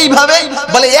 এইভাবে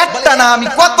বলে, একটা না, আমি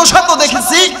কত শত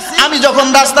দেখেছি। আমি যখন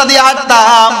রাস্তা দিয়ে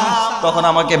হাঁটতাম তখন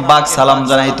আমাকে বাঘ সালাম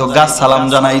জানাইতো, গাছ সালাম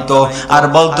জানাইতো, আর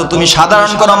বলতো, তুমি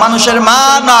সাধারণ কোনো মানুষের মা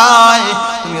নয়,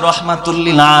 তুমি রাহমাতুল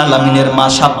লিল আলামিনের মা,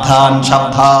 সাবধান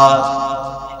সাবধান।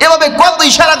 এভাবে কত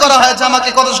ইশারা করা হয়েছে, আমাকে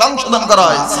কত সংশোধন করা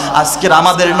হয়েছে। আজকের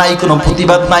আমাদের নাই কোনো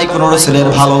প্রতিবাদ, নাই কোনো রাসূলের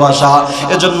ভালোবাসা।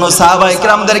 এজন্য সাহাবায়ে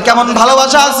কেরামদের কেমন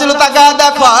ভালোবাসা ছিল তাকা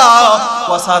দেখো।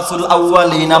 ওয়াসাসুল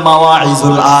আউয়ালিনা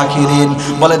মাওয়াইজুল আখিরিন,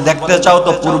 বলে দেখতে চাও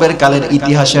তো পূর্বের কালের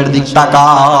ইতিহাসের দিক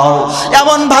তাকাও।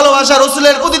 এমন ভালোবাসা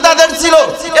রাসূলের প্রতি তাদের ছিল।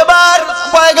 এবার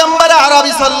পয়গম্বর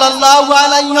আরবি সাল্লাল্লাহু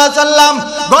আলাইহি ওয়াসাল্লাম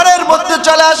ঘরের মধ্যে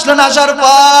চলে আসলেন। আসার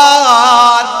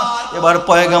পর এবার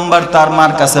পয়গম্বর তার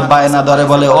মার কাছে বায়না ধরে,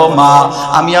 বলে, ও মা,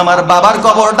 আমি আমার বাবার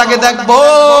কবরটাকে দেখবো,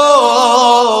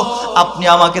 আপনি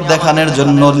আমাকে দেখানোর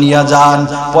জন্য নিয়ে যান।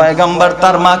 পয়গম্বর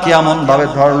তার মাকে এমন ভাবে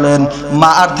ধরলেন, মা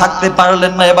আর থাকতে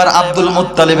পারলেন না। এবার আব্দুল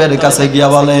মুত্তালিবের কাছে গিয়া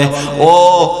বলে, ও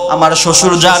আমার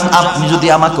শ্বশুর জান, আপনি যদি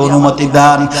আমাকে অনুমতি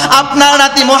দেন, আপনার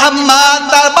নাতি মুহাম্মদ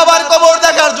তার বাবার কবর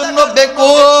দেখার জন্য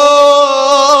বেকুল,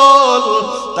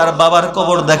 তার বাবার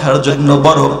কবর দেখার জন্য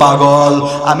বড় পাগল।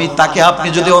 আমি তাকে আপনি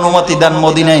যদি অনুমতি দেন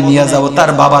মদিনায় নিয়ে যাব,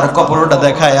 তার বাবার কবরটা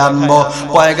দেখায় আনবো।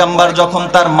 পয়গম্বর যখন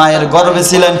তার মায়ের গর্ভে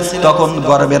ছিলেন তখন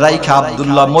গর্ভে রাইখা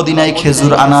আব্দুল্লাহ মদিনায়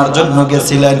খেজুর আনার জন্য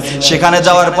গেছিলেন। সেখানে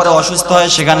যাওয়ার পরে অসুস্থ হয়,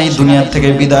 সেখানেই দুনিয়ার থেকে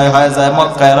বিদায় হয়ে যায়,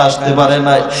 মক্কায় আর আসতে পারে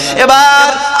নাই। এবার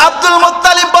আব্দুল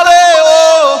মুত্তালিব বলে, ও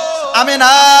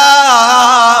আমিনা,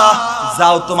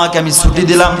 যাও, তোমাকে আমি ছুটি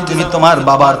দিলাম, তুমি তোমার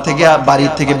বাবার থেকে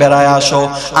বাড়ির থেকে বেড়ায় আসো,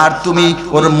 আর তুমি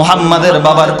ওর মুহাম্মাদের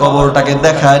বাবার কবরটাকে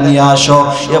দেখায় নিয়ে আসো।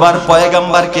 এবার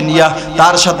পয়গম্বরকে নিয়ে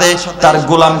তার সাথে তার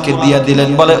গোলামকে দিয়ে দিলেন,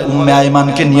 বলে উম্মে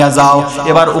আয়মানকে নিয়ে যাও।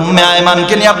 এবার উম্মে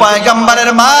আয়মানকে নিয়ে পয়গম্বরের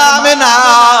মা আমেনা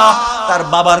তার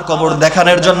বাবার কবর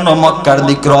দেখানোর জন্য মক্কার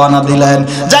দিক রওনা দিলেন।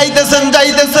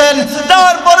 যাইতেছেন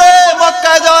তারপরে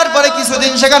মক্কায় যাওয়ার পরে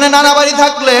কিছুদিন সেখানে নানা বাড়ি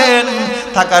থাকলেন।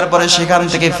 থাকার পরে সেখান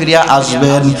থেকে ফিরে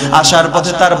আসবেন। আসার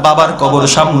পথে তার বাবার কবর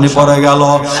সামনে পড়ে গেল।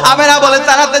 আমেনা বলে,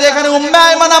 তাড়াতাড়ি এখানে উম্মে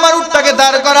আয়মান আমার উটটাকে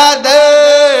দাঁড় করা দে।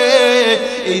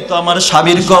 এই তো আমার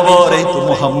স্বামীর কবর, এই তো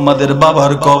মুহাম্মাদের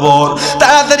বাবার কবর,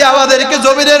 তাড়াতাড়ি আমাদেরকে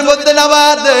জমিনের মধ্যে নামা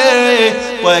দে।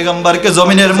 পয়গম্বরকে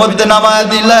জমিনের মধ্যে নামা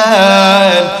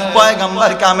দিলেন।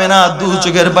 পয়গম্বরকে আমেনা দু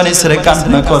চোখের পানি ছেড়ে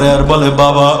কান্না করে আর বলে,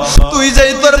 বাবা, তুই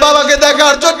যেই তোর বাবাকে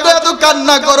দেখার জন্য এত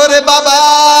কান্না করো রে বাবা,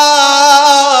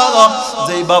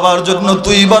 যেই যেই বাবার জন্য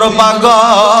তুই বড়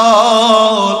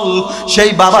পাগল,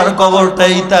 সেই বাবার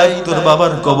কবরটাই তাই, তোর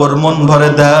বাবার কবর মন ভরে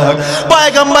দেখ।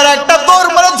 পয়গম্বর একটা দৌড়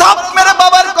মেরে ঝাঁপ মেরে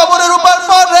বাবার কবরের উপর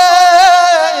পড়ে,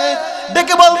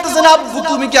 ডেকে বলতেছেন, আব্বু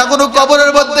তুমি কি এখনো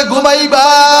কবরের মধ্যে ঘুমাইবা?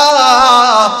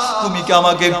 তুমি কি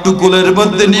আমাকে একটু কোলের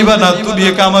মধ্যে নিবা না? তুমি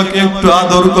কি আমাকে একটু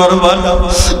আদর করবা না?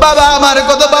 বাবা আমার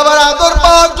কত, বাবার আদর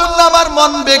পাওয়ার জন্য আমার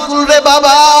মন বেকুল রে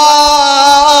বাবা,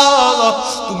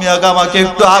 তুমি আগে আমাকে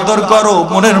একটু আদর করো,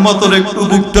 মনের মতন একটু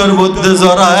বুকটার মধ্যে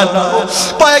জড়ায় নাও।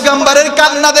 পয়গম্বরের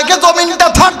কান্না দেখে জমিনটা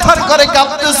থরথর করে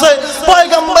কাঁপতেছে।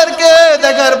 পয়গম্বরকে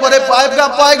দেখার পরে,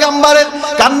 পয়গম্বরের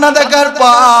কান্না দেখার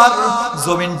পর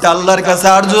জমিনটা আল্লাহর কাছে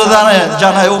আরজু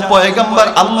জানায়, ও পয়গম্বর,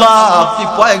 আল্লাহ আপনি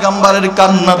পয়গম্বরের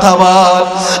কান্না থামান,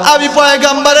 আমি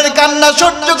পয়গম্বরের কান্না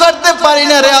সহ্য করতে পারি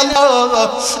না রে আল্লাহ।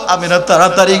 আমি না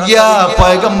তাড়াতাড়ি গিয়া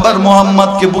পয়গম্বর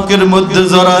মুহাম্মদকে বুকের মধ্যে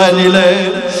জড়ায়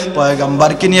নিলেন।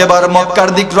 পয়গম্বরকে নিয়ে এবার মক্কার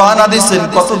দিক রওনা দিয়েছেন।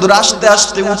 কত দূর আসতে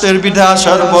আসতে উটের পিঠে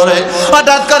আসার পরে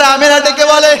হঠাৎ করে আমিনা ডেকে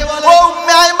বলে, ও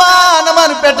উম্মে আইমান,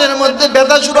 আমার পেটের মধ্যে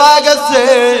ব্যথা শুরু হয়ে গেছে,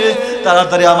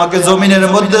 তাড়াতাড়ি আমাকে জমিনের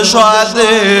মধ্যে শোয়া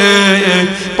দে।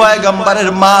 পয়গম্বরের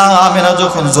মা আমিনা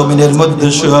যখন জমিনের মধ্যে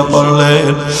শুয়ে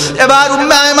পড়লেন, এবার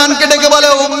উম্মে আইমানকে ডেকে বলে,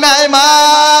 উম্মে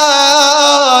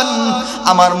আইমান,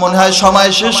 আমার মনে হয় সময়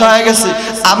শেষ হয়ে গেছে,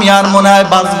 আমি আর মনে হয়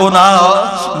বাঁচবো না।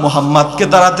 মুহাম্মদকে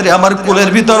তাড়াতাড়ি আমার কোলের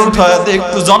ভিতর উঠায় দে,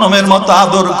 একটু জনমের মতো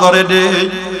আদর করে দে।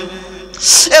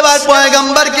 এবার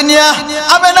পয়গম্বরকে নিয়ে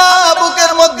আমিনা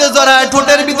বুকের মধ্যে জড়ায়,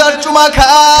 ঠোঁটের ভিতর চুমা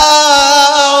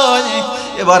খায়,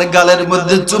 এবার গালের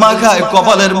মধ্যে চুমা খায়,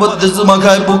 কপালের মধ্যে চুমা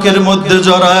খায়, বুকের মধ্যে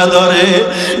জড়ায় ধরে,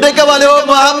 ডেকে বলে, ও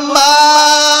মুহাম্মদ,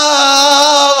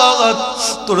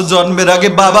 তোর জন্মের আগে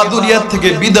বাবা দুনিয়ার থেকে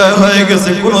বিদায় হয়ে গেছে,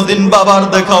 কোনোদিন বাবার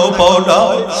দেখাও পাও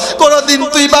নাই, কোনোদিন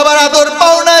তুই বাবার আদর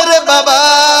পাও নাই রে বাবা।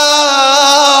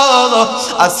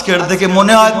 আজকের থেকে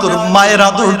মনে হয় তোর মায়ের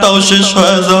আদরটাও শেষ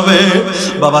হয়ে যাবে।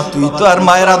 বাবা তুই তো আর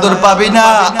মায়ের আদর পাবি না,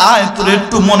 আয় তোর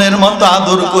একটু মনের মতো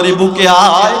আদর করি, বুকে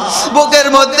আয়। বুকের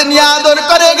মধ্যে নিয়ে আদর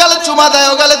করে, গেলে চুমা দেয়,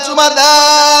 গেলে চুমা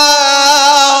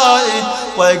দেয়।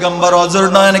 পয়গম্বর অজর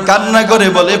নয়নে কান্না করে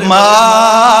বলে, মা,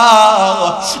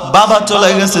 বাবা চলে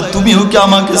গেছে, তুমিও কি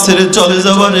আমাকে ছেড়ে চলে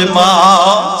যাবো রে মা?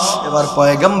 এবার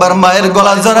পয়গম্বর মায়ের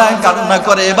গলা জড়ায় কান্না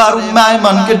করে। এবার উম্মে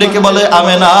আইমানকে ডেকে বলে,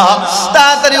 আমিনা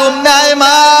তাড়াতাড়ি উম্মে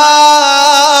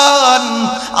আইমান,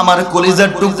 আমার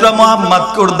কলিজার টুকরা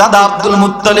মুহাম্মদকে ওর দাদা আব্দুল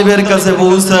মুত্তালিবের কাছে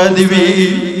পৌঁছায় দিবি।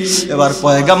 এবার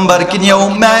পয়গম্বরকে নিয়ে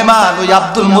উম্মে আইমান ওই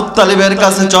আব্দুল মুত্তালিবের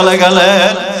কাছে চলে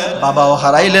গেলেন। বাবাও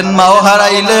হারাইলেন, মাও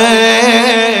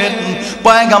হারাইলেন।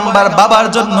 পয়গম্বর বাবার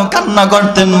জন্য কান্না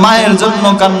করতেন, মায়ের জন্য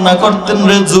কান্না করতেন।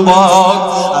 রে যুবক,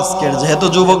 আজকের যেহেতু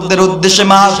যুবকদের উদ্দেশ্যে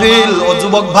মাহফিল, ও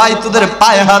যুবক ভাই তোদের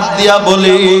পায়ে হাত দিয়া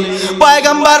বলি,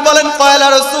 পয়গম্বর বলেন, কয়লা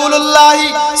রাসূলুল্লাহ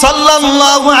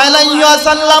সাল্লাল্লাহু আলাইহি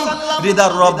ওয়াসাল্লাম,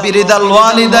 রিদার রব্বি রিদাল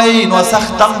ওয়ালিদাইন ওয়া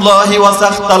সাখতাল্লাহি ওয়া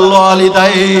সাখতাল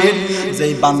ওয়ালিদাইন।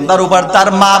 যেই বান্দার উপর তার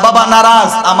মা বাবা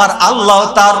নারাজ, আমার আল্লাহ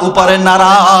তার উপরে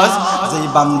নারাজ। যেই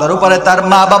বান্দার উপরে তার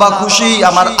মা বাবা খুশি,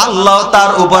 আমার আল্লাহ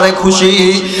তার উপরে খুশি।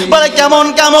 বলে কেমন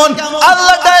কেমন?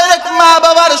 আল্লাহ ডাইরেক্ট মা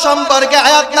বাবার সম্পর্কে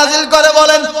আয়াত নাযিল করে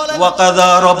বলেন, ওয়া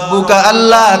কাযা রাব্বুকা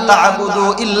আল্লা তা'বুদু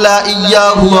ইল্লা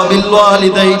ইয়্যাহু ওয়া বিল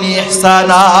ওয়ালিদাইনি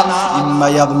ইহসানা ইম্মা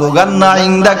ইয়াবলুগান্না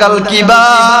ইনদাকাল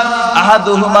কিবার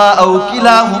আহাদুহুমা আও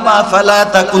কিলাহুমা ফালা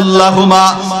তাকুল লাহুমা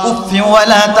উফফিন ওয়া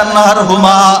লা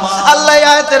তানহারহুমা। আল্লাহ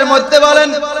আয়াতের মধ্যে বলেন,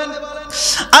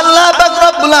 আল্লাহ পাক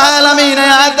রব্বুল আলামিন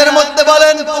আয়াতের মধ্যে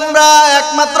বলেন, তোমরা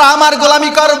একমাত্র আমার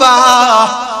গোলামি করবা,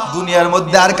 দুনিয়ার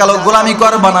মধ্যে আর কারো গোলামি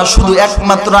করবা না, শুধু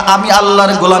একমাত্র আমি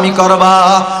আল্লাহর গোলামি করবা।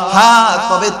 হ্যাঁ,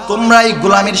 তবে তোমরা এই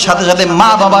গোলামির সাথে সাথে মা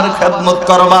বাবার খেদমত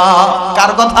করবা।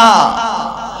 কার কথা?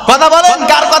 কথা বলেন,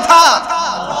 কার কথা?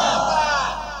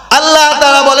 আল্লাহ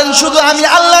তাআলা বলেন, শুধু আমি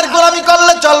আল্লাহর গোলামি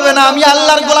করলে চলবে না, আমি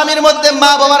আল্লাহর গোলামির মধ্যে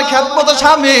মা বাবার খেদমত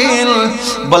শামিল।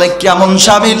 বলে কেমন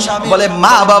শামিল? বলে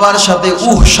মা বাবার সাথে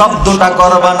শব্দটা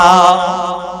করবা না।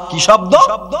 কি শব্দ?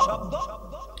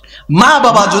 মা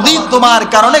বাবা যদি তোমার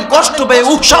কারণে কষ্ট পেয়ে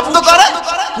শব্দ করে,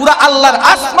 পুরা আল্লাহর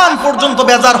আসমান পর্যন্ত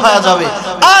বেজার হয়ে যাবে।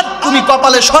 আর তুমি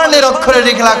কপালে স্বর্ণের অক্ষরে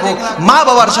রেখে রাখো, মা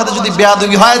বাবার সাথে যদি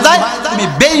বেয়াদবি হয়ে যায়, তুমি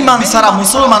বেঈমান ছাড়া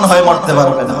মুসলমান হয়ে মরতে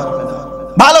পারবে না।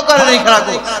 ভালো করে রেখে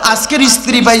রাখো। আজকের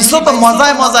স্ত্রী পাইছো তো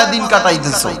মজায় মজায় দিন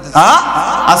কাটাইতেছো। হ্যাঁ,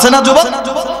 আছে না যুবক?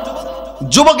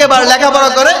 যুবক এবার লেখাপড়া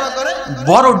করে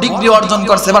বড় ডিগ্রি অর্জন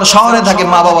করছে, এবার শহরে থাকে,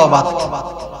 মা বাবা বাদ।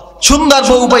 সুন্দর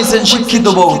বউ পাইছেন, শিক্ষিত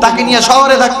বউ, তাকে নিয়ে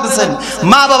শহরে থাকতেছেন।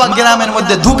 মা বাবা গ্রামের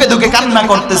মধ্যে ধুকে ধুকে কান্না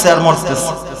করতেছে আর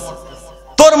মরতেছে।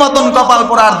 তোর মতন কপাল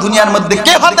পোড়া আর দুনিয়ার মধ্যে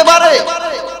কে হতে পারে?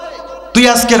 তুই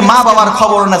আজকের মা বাবার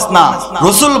খবর নেস না।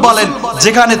 রাসূল বলেন,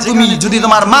 যেখানে তুমি যদি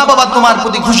তোমার মা বাবা তোমার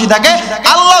প্রতি খুশি থাকে,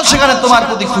 আল্লাহ সেখানে তোমার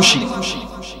প্রতি খুশি।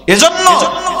 এজন্য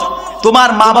তোমার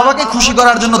মা বাবাকে খুশি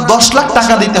করার জন্য 10 লাখ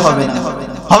টাকা দিতে হবে না,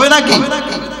 হবে নাকি?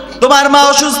 তোমার মা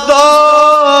অসুস্থ,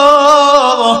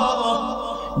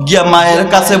 গিয়া মায়ের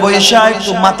কাছে বসে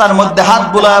একটু মাথার মধ্যে হাত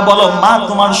বুলায় বলো, মা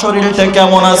তোমার শরীরটা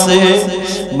কেমন আছে?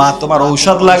 মা তোমার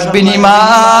ঔষধ লাগবে নি?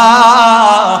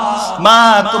 মা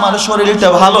তোমার শরীরটা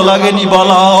ভালো লাগেনি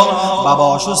বলো। বাবা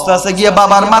অসুস্থ আছে, গিয়ে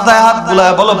বাবার মাথায় হাত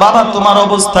বুলায় বলো, বাবা তোমার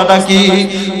অবস্থাটা কি?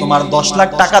 তোমার 10 লাখ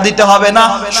টাকা দিতে হবে না,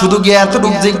 শুধু গিয়ে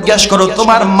এতটুকু জিজ্ঞাসা করো,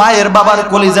 তোমার মায়ের বাবার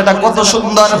কলিজাটা কত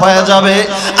সুন্দর হয়ে যাবে।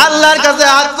 আল্লাহর কাছে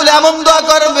হাত তুলে এমন দোয়া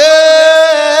করবে,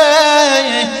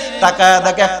 তাকায়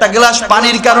দেখে একটা গ্লাস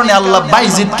পানির কারণে আল্লাহ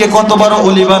বাইজিদকে কত বড়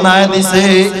ওলি বানায় দিছে।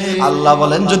 আল্লাহ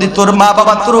বলেন, যদি তোর মা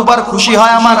বাবা তোর উপর খুশি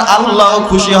হয়, আমার আল্লাহও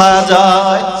খুশি হয়ে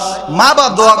যায়। মা বাবা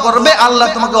দোয়া করবে, আল্লাহ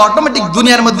তোমাকে অটোমেটিক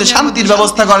দুনিয়ার মধ্যে শান্তির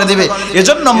ব্যবস্থা করে দিবে।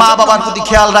 এজন্য মা বাবার প্রতি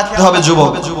খেয়াল রাখতে হবে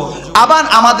যুবক। আবার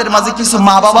আমাদের মাঝে কিছু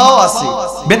মা বাবাও আছে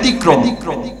ব্যতিক্রম,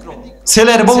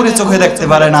 ছেলের বউরে চোখে দেখতে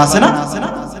পারে না, আছে না?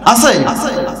 আছে,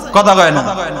 কথা কয় না।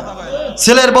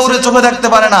 ছেলের বউরে চোখে দেখতে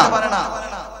পারে না,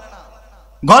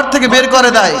 ঘর থেকে বের করে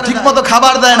দেয়, ঠিক মতো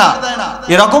খাবার দেয় না,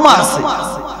 এরকম আছে।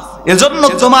 এজন্য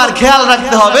তোমার খেয়াল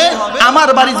রাখতে হবে, আমার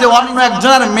বাড়ি যে অন্য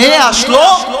একজনের মেয়ে আসলো,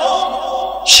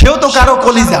 সেও তো কারো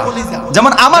কলিজা।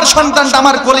 যেমন আমার সন্তানটা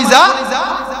আমার কলিজা,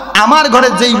 আমার ঘরে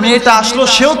যেই মেয়েটা আসলো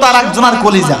সেও তার একজনের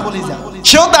কলিজা,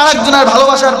 সেও তার একজনের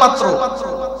ভালোবাসার পাত্র।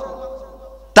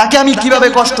 তাকে আমি কিভাবে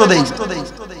কষ্ট দেই?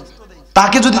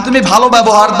 তাকে যদি তুমি ভালো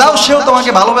ব্যবহার দাও, সেও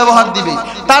তোমাকে ভালো ব্যবহার দিবে।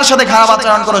 তার সাথে খারাপ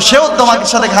আচরণ করো, সেও তোমার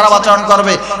সাথে খারাপ আচরণ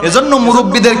করবে। এজন্য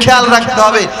মুরব্বীদের খেয়াল রাখতে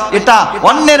হবে, এটা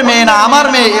অন্যের মেয়ে না, আমার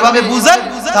মেয়ে, এভাবে বুঝেন,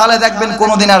 তাহলে দেখবেন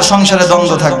কোনোদিন আর সংসারে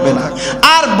দ্বন্দ্ব থাকবে না।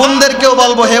 আর বোনদেরকেও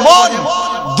বলবো, হে বোন,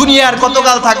 দুনিয়ার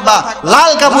কতকাল থাকবা?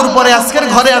 লাল কাপড় পরে আজকের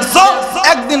ঘরে আসছো,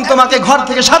 একদিন তোমাকে ঘর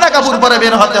থেকে সাদা কাপড় পরে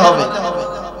বের হতে হবে।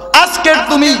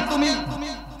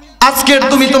 আজকের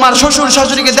তুমি তোমার শ্বশুর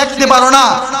শাশুড়িকে দেখতে পারো না,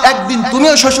 একদিন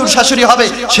তুমিও শ্বশুর শাশুড়ি হবে,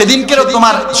 সেদিনকেও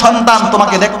তোমার সন্তান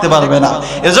তোমাকে দেখতে পারবে না।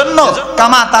 এজন্য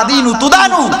কামা তাদিনু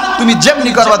তুদানু, তুমি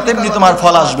যেমনি করবা তেমনি তোমার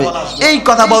ফল আসবে। এই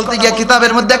কথা বলতে গিয়ে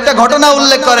কিতাবের মধ্যে একটা ঘটনা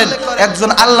উল্লেখ করেন। একজন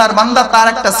আল্লাহর বান্দা, তার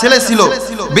একটা ছেলে ছিল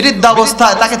বৃদ্ধ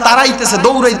অবস্থায়, তাকে তাড়াইতেছে,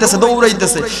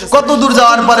 দৌড়াইতেছে। কত দূর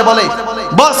যাওয়ার পরে বলে,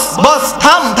 বস বস,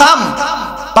 থাম থাম।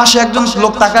 পাশে একজন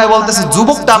লোক তাকায় বলতেছে,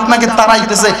 যুবকটা আপনাকে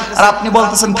তাড়াইতেছে আর আপনি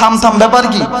বলতেছেন থাম থাম, ব্যাপার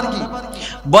কি?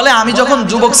 বলে, আমি যখন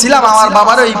যুবক ছিলাম আমার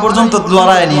বাবারও এই পর্যন্ত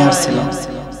লড়াই নিয়ে আসছিলাম,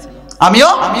 আমিও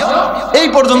এই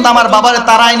পর্যন্ত আমার বাবারে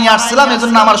তাড়াই নিয়ে আসছিলাম,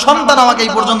 এজন্য আমার সন্তান আমাকে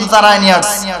এই পর্যন্ত তাড়াই নিয়ে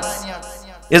আসছে।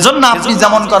 এজন্য আপনি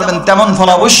যেমন করবেন তেমন ফল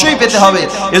অবশ্যই পেতে হবে।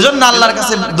 এজন্য আল্লাহর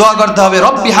কাছে দোয়া করতে হবে,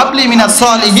 রব্বি হাবলি মিনাস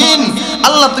সালিহিন,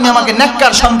 আল্লাহ তুমি আমাকে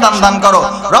নেককার সন্তান দান করো।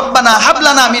 রব্বানা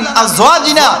হাবলানা মিন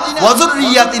আজওয়াজিনা ওয়া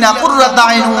যুররিয়াতিনা কুররাতা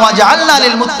আইন ওয়াজআলনা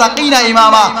লিল মুত্তাকিনা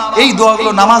ইমামা। এই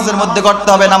দোয়াগুলো নামাজের মধ্যে করতে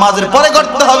হবে, নামাজের পরে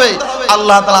করতে হবে।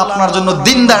 আল্লাহ তাআলা আপনার জন্য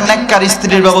দিনদার নেককার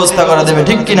স্ত্রীর ব্যবস্থা করে দেবে,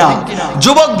 ঠিক কিনা?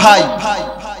 যুবক ভাই,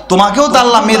 তোমাকেও তো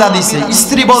আল্লাহ মেধা দিয়েছে,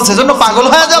 স্ত্রী বলছে জন্য পাগল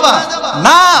হয়ে যাবা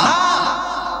না।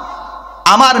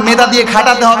 আমার মেধা দিয়ে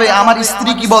খাটাতে হবে, আমার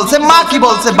স্ত্রী কি বলছে, মা কি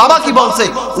বলছে, বাবা কি বলছে,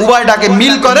 উভয়টাকে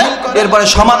মিল করে এরপরে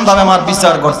সমানভাবে আমার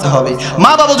বিচার করতে হবে।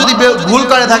 মা বাবা যদি ভুল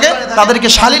করে থাকে তাদেরকে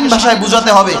শালীন ভাষায়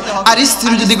বুঝাতে হবে, আর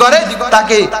স্ত্রী যদি করে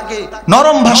তাকে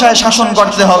নরম ভাষায় শাসন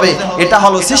করতে হবে। এটা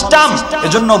হলো সিস্টেম।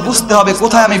 এজন্য বুঝতে হবে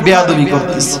কোথায় আমি বেয়াদবি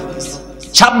করতেছি।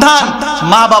 সাবধান,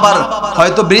 মা বাবার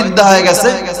হয়তো বৃদ্ধ হয়ে গেছে,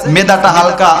 মেধাটা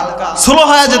হালকা স্লো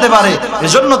হয়ে যেতে পারে,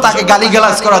 এজন্য তাকে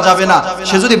গালিগালাজ করা যাবে না।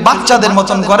 সে যদি বাচ্চাদের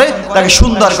মতন করে, তাকে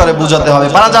সুন্দর করে বুঝাতে হবে।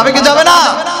 পারা যাবে কি যাবে না?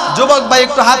 যুবক ভাই,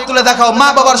 একটু হাত তুলে দেখাও, মা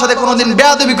বাবার সাথে কোনোদিন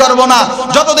বেয়াদবি করব না।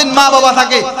 যতদিন মা বাবা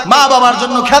থাকে মা বাবার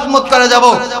জন্য খেদমত করে যাব।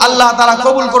 আল্লাহ তাআলা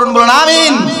কবুল করুন, বলুন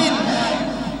আমিন।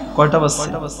 কয়টা বাজছে?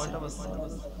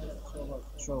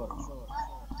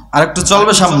 আর একটু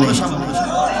চলবে সামনে,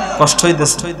 কষ্ট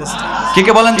হইতেছে। কে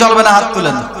কে বলেন চলবে না? হাত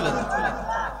তুলেন।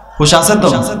 খুশি আছেন তো?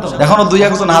 এখনো দুই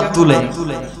একজন হাত তুলে,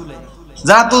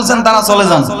 যারা তুলছেন তারা চলে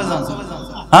যান।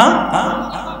 হ্যাঁ,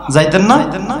 যাইতেন না?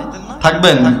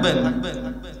 থাকবেন?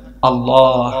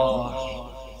 আল্লাহ,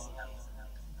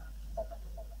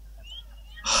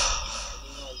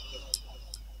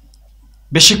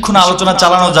 বেশিক্ষণ আলোচনা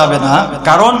চালানো যাবে না,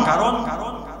 কারণ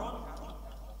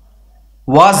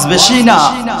ওয়াজ বেশি না,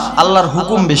 আল্লাহর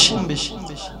হুকুম বেশি।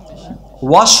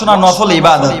 ওয়াজ শোনা নফল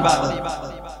ইবাদত,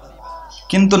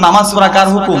 কিন্তু নামাজ পড়া কার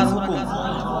হুকুম?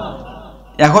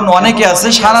 এখন অনেকে আছে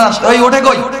সারা ওই ওঠে,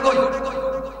 কই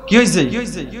কি হয়েছে,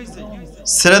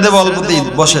 ছেড়ে দেব অল্পতেই,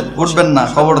 বসেন, উঠবেন না,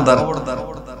 খবরদার।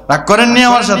 রাগ করেননি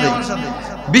আমার সাথে?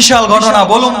 বিশাল ঘটনা,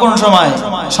 বলুন কোন সময়?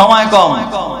 সময় কম।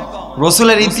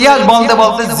 রসুলের ইতিহাস বলতে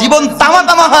বলতে জীবন তামা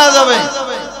তামা হয়ে যাবে,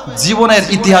 জীবনের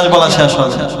ইতিহাস বলা শেষ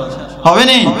হবে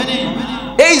নি।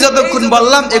 এই যতক্ষণ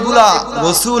বললাম এগুলা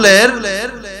রসুলের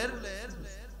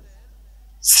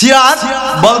সিরাত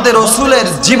বলতে রসুলের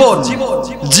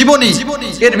জীবনী,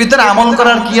 এর ভিতরে আমল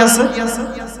করার কি আছে?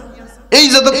 এই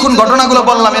যতক্ষণ ঘটনাগুলো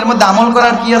বললাম এর মধ্যে আমল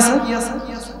করার কি আছে?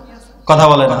 কথা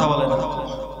বলে না।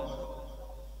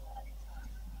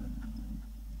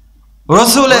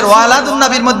 রসুলের ওয়ালাদুন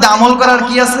নবীর মধ্যে আমল করার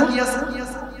কি আছে?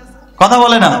 কথা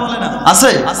বলে না।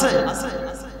 আছে।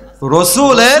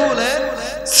 রসুলের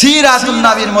সিরাতুন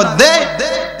নবীর মধ্যে,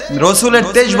 রসুলের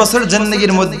 23 বছর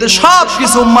জিন্দেগির মধ্যে সব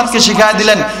কিছু উম্মতকে শিখাই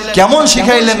দিলেন। কেমন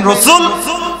শিখাইলেন রসুল?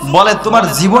 বলে তোমার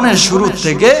জীবনের শুরু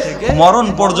থেকে মরণ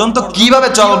পর্যন্ত কিভাবে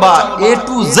চলবা A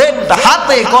to Z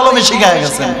হাতে কলমে শিখাই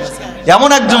গেছেন। এমন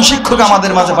একজন শিক্ষক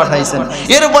আমাদের মাঝে পাঠাইছেন।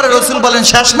 এর উপরে রসুল বলেন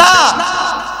শেষ না,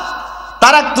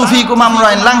 তারাকতু ফীকুম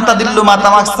আমরাইন লান তাদিল্লু মা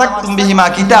তামাসসাকতুম বিহিমা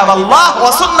কিতাবাল্লাহ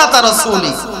ওয়া সুন্নাতা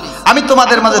রাসূলি। আমি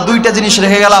তোমাদের মাঝে দুইটা জিনিস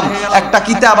রেখে গেলাম, একটা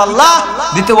কিতাব আল্লাহ,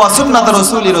 দ্বিতীয় ওয়া সুন্নাত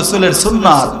রাসূলি, রাসূলের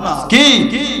সুন্নাত। কি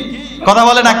কথা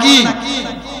বলে না? কি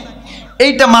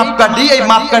এইটা মাপকাঠি, এই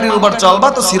মাপকাঠির উপর চলবা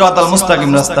তো সিরাতাল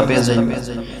মুস্তাকিম রাস্তা পেয়ে যাবে।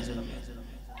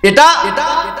 এটা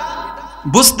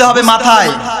বুঝতে হবে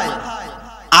মাথায়।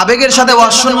 আবেগের সাথে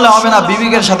ওয়াজ শুনলে হবে না,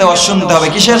 বিবেকের সাথে ওয়াজ শুনতে হবে।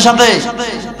 কিসের সাথে?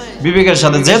 বিবেকের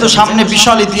সাথে। যেহেতু সামনে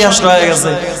বিশাল ইতিহাস রয়ে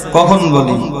গেছে, কখন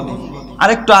বলি?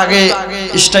 আরেকটু আগে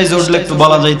স্টেজ উঠলে একটু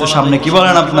বলা যায় তো সামনে। কি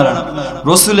বলেন আপনারা?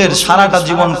 রসুলের সারাটা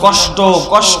জীবন কষ্ট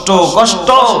কষ্ট কষ্ট।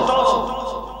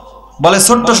 বলে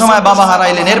ছোট্ট সময় বাবা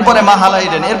হারাইলেন, এরপরে মা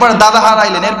হারাইলেন, এরপরে দাদা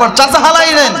হারাইলেন, এরপর চাচা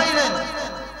হারাইলেন,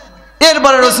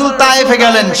 এরপরে রসুল তায়েফে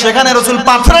গেলেন, সেখানে রসুল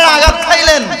পাথরের আঘাত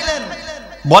খাইলেন।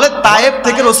 বলে তায়েফ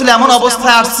থেকে রসুল এমন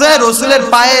অবস্থায় আসছে, রসুলের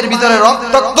পায়ের ভিতরে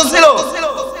রক্তাক্ত ছিল,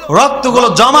 রক্তগুলো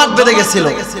জমাট বেঁধে গেছিল।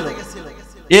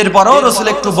 এরপরেও রসুল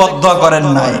একটু বদদোয়া করেন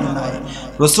নাই।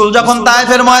 রসুল যখন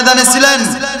তায়েফের ময়দানে ছিলেন,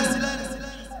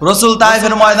 রসুল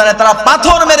তায়েফের ময়দানে তারা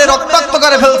পাথর মেরে রক্তাক্ত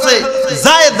করে ফেলছে।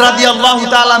 যায়েদ রাদিয়াল্লাহু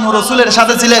তাআলা আনহু রসুলের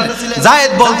সাথে ছিলেন।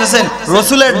 যায়েদ বলতেছেন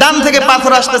রসুলের ডান থেকে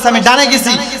পাথর আসতেছে, আমি ডানে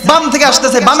গেছি, বাম থেকে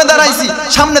আসতেছে বামে দাঁড়াইছি,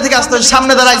 সামনে থেকে আসতেছে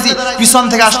সামনে দাঁড়াইছি, পিছন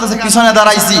থেকে আসতেছে পিছনে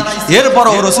দাঁড়াইছি।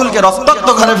 এরপরও রসুলকে রক্তাক্ত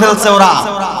করে ফেলছে ওরা।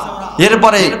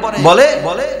 এরপরে বলে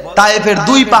তায়েফের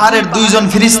দুই পাহাড়ের দুইজন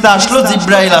ফেরেশতা আসলো,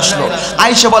 জিবরাইল আসলো,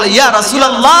 আয়েশা বলে ইয়া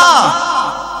রাসূলুল্লাহ,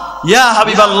 ইয়া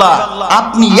হাবিবাল্লাহ,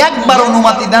 আপনি একবার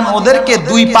অনুমতি দেন ওদেরকে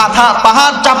দুই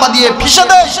পাহাড় চাপা দিয়ে ফিসে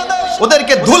দেই,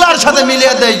 ওদেরকে ধুলার সাথে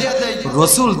মিলিয়ে দেই।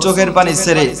 রসুল চোখের পানি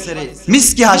ছেড়ে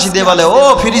মিষ্টি হাসি দিয়ে বলে ও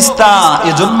ফেরেশতা,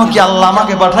 এজন্য কি আল্লাহ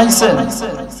আমাকে পাঠাইছেন?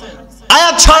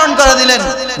 আয়াত স্মরণ করে দিলেন,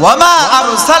 ওয়ামা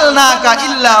আরসালনাকা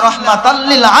ইল্লা রাহমাতাল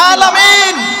লিল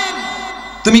আলামিন।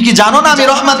 তুমি কি জানো না আমি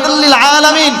রাহমাতুল লিল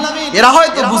আলামিন? এরা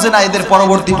হয়তো বুঝে না, এদের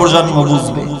পরবর্তী প্রজন্ম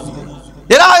বুঝবে।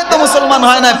 এরা হয়তো মুসলমান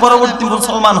হয় না, পরবর্তী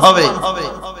মুসলমান হবে।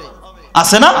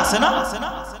 আছে না?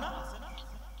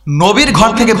 নবীর ঘর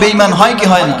থেকে বেঈমান হয় কি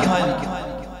হয় না?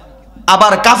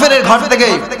 আবার কাফেরের ঘর থেকে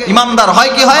ইমানদার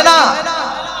হয় কি হয় না?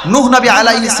 নূহ নবী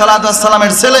আলাইহিস সালাতু ওয়াস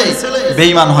সালামের ছেলে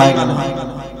বেঈমান হয়ে গেল,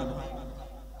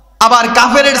 আবার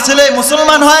কাফেরের ছেলে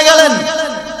মুসলমান হয়ে গেলেন।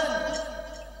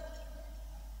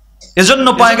 এজন্য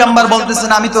পয়গম্বর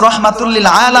বলতেছেন আমি তো রাহমাতুল লিল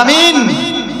আলামিন,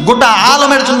 গোটা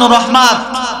আলমের জন্য রহমত।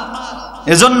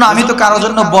 এজন্য আমি তো কারোর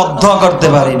জন্য বদদোয়া করতে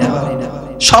পারি না।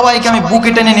 সবাইকে আমি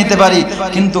বুকে টেনে নিতে পারি,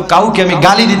 কিন্তু কাউকে আমি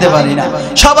গালি দিতে পারি না।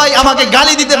 সবাই আমাকে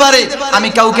গালি দিতে পারে, আমি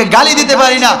কাউকে গালি দিতে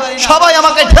পারি না। সবাই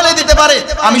আমাকে ঠেলে দিতে পারে,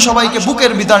 আমি সবাইকে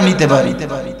বুকের ভিতর নিতে পারি।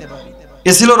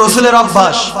 এ ছিল রসুলের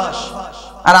অভ্যাস।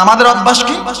 আর আমাদের অভ্যাস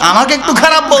কি? আমাকে একটু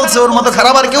খারাপ বলছে, ওর মতো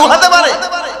খারাপ আর কেউ হতে পারে?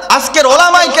 আজকের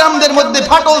ওলামায়ে কেরামদের মধ্যে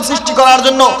ফাটল সৃষ্টি করার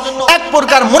জন্য এক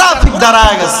প্রকার মুনাফিক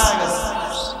দাঁড়ায় গেছে।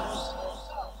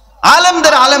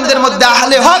 আলেমদের মধ্যে,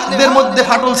 আহলে হকদের মধ্যে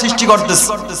ফাটল সৃষ্টি করতেছে।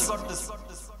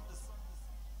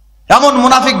 এমন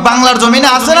মুনাফিক বাংলার জমিনে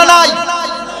আছে না নাই?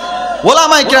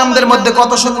 ওলামায়ে কেরামদের মধ্যে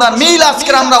কত সুন্দর মিল।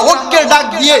 আজকে আমরা ঐক্যের ডাক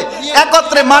দিয়ে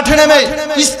একত্রে মাঠে নেমে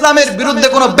ইসলামের বিরুদ্ধে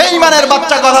কোন বেঈমানের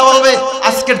বাচ্চা কথা বলবে,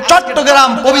 আজকের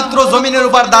চট্টগ্রাম পবিত্র জমিনের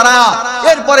উপর দাঁড়ায়া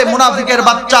এরপরে মুনাফিকের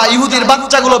বাচ্চা, ইহুদির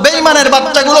বাচ্চাগুলো, বেঈমানের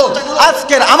বাচ্চাগুলো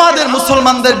আজকের আমাদের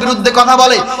মুসলমানদের বিরুদ্ধে কথা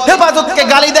বলে, হেফাজতকে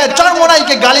গালি দেয়,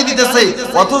 চরমনাইকে গালি দিতেছে।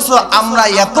 অথচ আমরা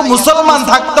এত মুসলমান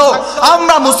থাকতো,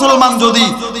 আমরা মুসলমান যদি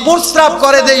প্রস্রাব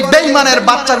করে দেই, বেঈমানের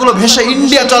বাচ্চাগুলো ভেসে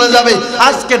ইন্ডিয়া চলে যাবে।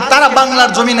 আজকে তারা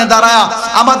বাংলার জমিনে দাঁড়ায়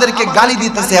আমাদেরকে গালি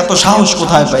দিতেছে। এত সাহস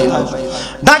কোথায় পাইল?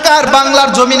 ঢাকার বাংলার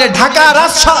জমিনে, ঢাকা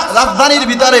রাজধানীর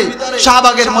ভিতরে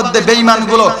শাহবাগের মধ্যে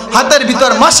বেঈমানগুলো হাতের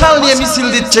ভিতর মশাল নিয়ে মিছিল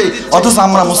দিচ্ছে। অথচ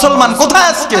আমরা মুসলমান কোথায়?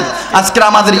 আজকের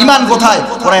আমাদের ঈমান কোথায়?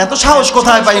 ওরা এত সাহস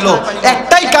কোথায় পাইলো?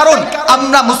 একটাই কারণ,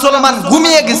 আমরা মুসলমান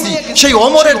ঘুমিয়ে গেছি। সেই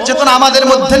ওমরের চেতনা আমাদের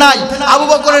মধ্যে নাই, আবু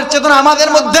বকরের চেতনা আমাদের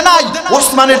মধ্যে নাই,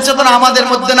 ওসমানের চেতনা আমাদের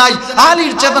মধ্যে নাই,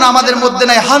 আলীর চেতনা আমাদের মধ্যে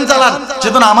নাই, হানজালার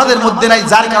চেতনা আমাদের মধ্যে নাই।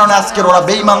 যার কারণে আজকের ওরা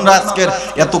বেঈমানরা আজকের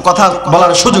এত কথা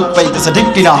বলার সুযোগ পাইতেছে। ঠিক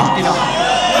কিনা?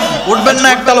 উঠবেন না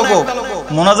একটা লোক?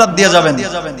 মোনাজাত দিয়ে যাবেন,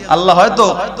 আল্লাহ হয়তো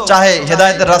চাহে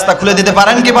হেদায়েতের রাস্তা খুলে দিতে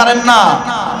পারেন কি পারেন না।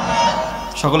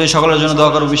 সকলেই সকলের জন্য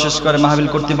দোয়া করব। বিশেষ করে মাহফিল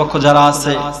কর্তৃপক্ষ যারা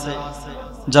আছে,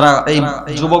 যারা এই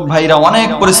যুবক ভাইরা অনেক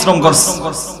পরিশ্রম করছে,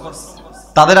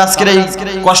 তাদের আজকের এই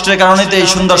কষ্টের কারণে তো এই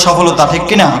সুন্দর সফলতা, ঠিক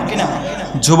কিনা?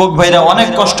 যুবক ভাইরা অনেক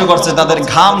কষ্ট করছে, তাদের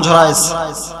ঘাম ঝরাইছে,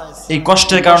 এই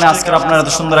কষ্টের কারণে আজকের আপনারা এত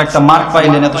সুন্দর একটা মার্ক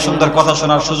পাইলেন, এত সুন্দর কথা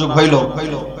শোনার সুযোগ হইল।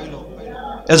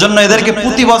 এজন্য এদেরকে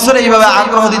প্রতি বছর এইভাবে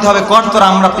আগ্রহ দিতে হবে, কর তোরা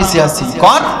আমরা পিছিয়ে আছি,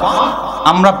 কর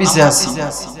আমরা পিছিয়ে আছি,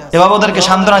 এভাবে ওদেরকে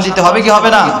সান্ত্বনা দিতে হবে কি হবে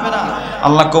না?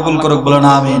 আল্লাহ কবুল করুক, বলেন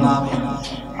আমিন।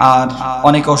 আর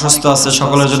অনেকে অসুস্থ আছে,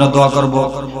 সকলের জন্য দোয়া করব।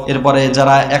 এরপরে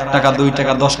যারা 1 টাকা 2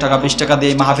 টাকা 10 টাকা 20 টাকা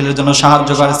দিয়ে মাহফিলের জন্য সাহায্য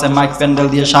করেছে, মাইক প্যান্ডেল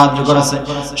দিয়ে সাহায্য করেছে,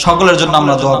 সকলের জন্য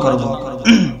আমরা দোয়া করব।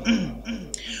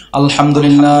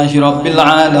 আলহামদুলিল্লাহি রাব্বিল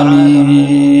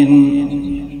আলামিন।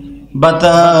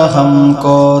 बता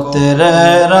हमको तेरे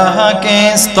राह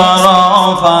किस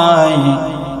तरफ आई,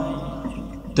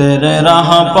 तेरे राह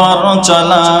पर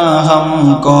चला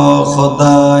हमको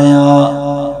खुदाया,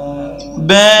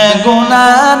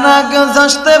 बेगुनाह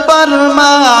नगज़श्त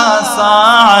बरमा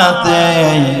साते,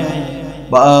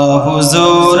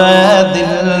 बाहुजूर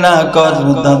दिल न कर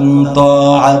दम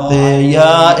तोआते,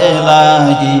 या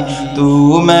इलाही तू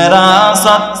मेरा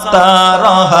सत्तार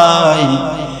है,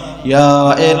 या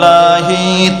इलाही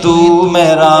तू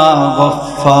मेरा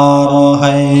गफ्फार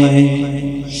है,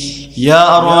 या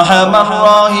अरहमर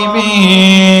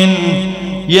राहिमीन,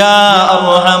 या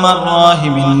अरहमर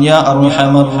राहिमीन, या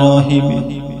अरहमर राहिमीन।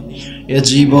 এ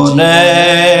জীবনে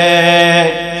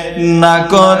না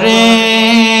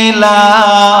করিলাম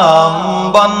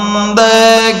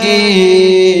বন্দেগি,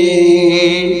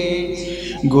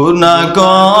 গুনাহ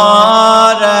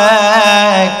করে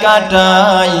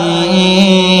কাটাইলাম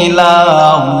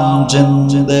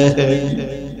জিন্দেগি,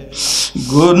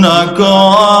 গুনাহ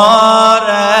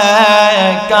করে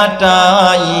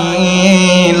কাটাইলাম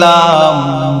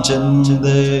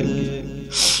জিন্দেগি।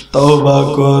 তওবা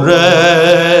করে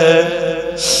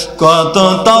কত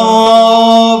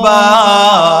তওবা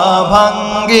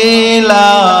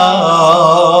ভাঙ্গিলাম,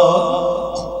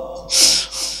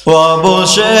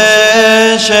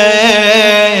 অবশেষে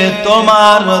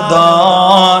তোমার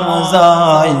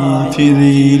দরজায়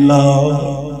ফিরিলাম।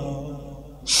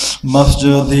 মাফ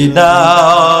যদি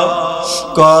দাও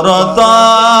করো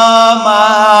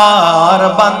তোমার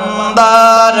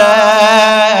বান্দারে,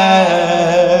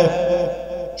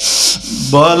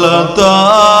 বলো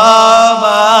তোমার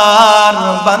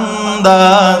বান্দা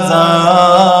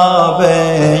যাবে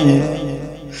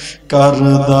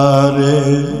কারদারে,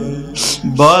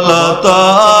 বলো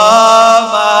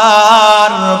তোমার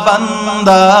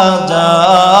বান্দা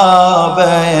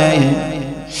যাবে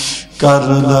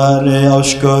কারদারে।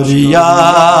 অস্করিয়া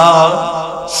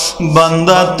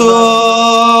বান্দা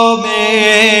তুমি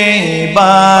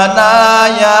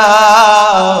বানায়া,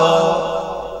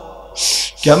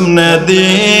 কেমনে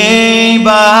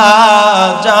দিবা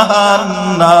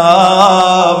জাহান্নামে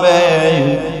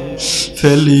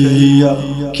ফেলিয়া,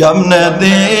 কেমনে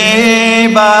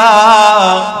দিবা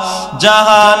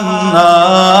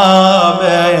জাহান্নামে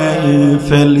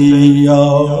ফেলিয়া।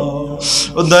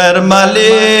 উদয়ের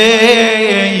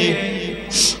মালিক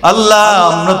আল্লাহ,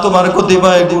 আমরা তোমার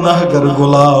কতিপয় গুনাহগার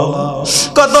গোলাম,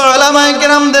 কত উলামায়ে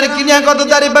কেরামদের কিনিয়া, কত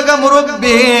দাড়ি পাকা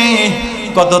মুরব্বী,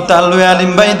 কত তালবে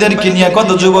আলিম ভাইদের কিনিয়া, কত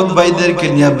যুবক ভাইদের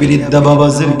কিনিয়া, বৃদ্ধা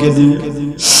বাবাজির কিনিয়া,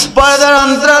 পর্দার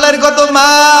অন্তরালের কত মা,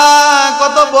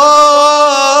 কত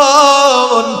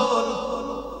বোন,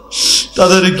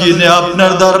 তাদের কিনে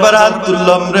আপনার দরবার হাত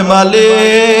তুললাম রে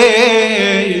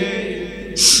মালিক।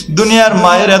 দুনিয়ার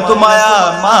মায়ের এত মায়া,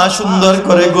 মা সুন্দর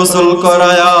করে গোসল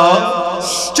করায়া,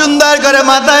 সুন্দর করে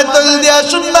মাথায় তেল দিয়া,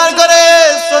 সুন্দর করে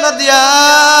সোনা দিয়া,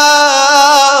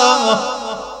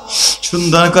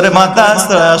 সুন্দর করে মাথা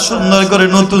আসরা, সুন্দর করে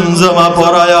নতুন জামা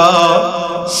পরায়া,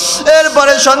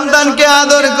 এরপরে সন্তানকে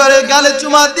আদর করে গালে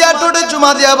চুমা দিয়া, ঠোঁটে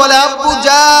চুমা দিয়া বলে আব্বু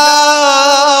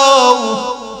যাও,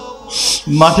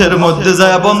 মাঠের মধ্যে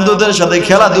যায় বন্ধুদের সাথে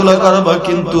খেলাধুলা করবা,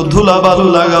 কিন্তু ধুলা বালু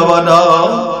লাগাবা না।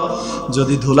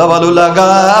 যদি ধুলা বালু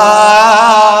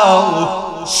লাগাও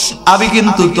আমি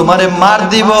কিন্তু তোমারে মার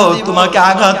দিব, তোমাকে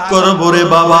আঘাত করবো রে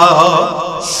বাবা।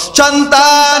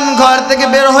 সন্তান ঘর থেকে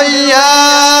বের হইয়া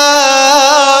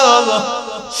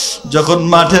যখন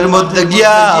মাঠের মধ্যে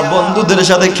গিয়া বন্ধুদের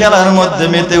সাথে খেলার মধ্যে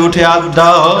মেতে উঠে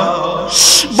আড্ডা,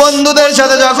 বন্ধুদের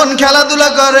সাথে যখন খেলাধুলা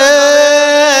করে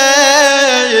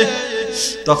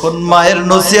তখন মায়ের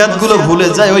নসিহত গুলো ভুলে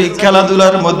যায়, ওই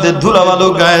খেলাধুলার মধ্যে ধুলাবালু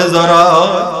গায়ে জড়া।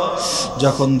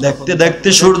 যখন দেখতে দেখতে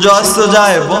সূর্য অস্ত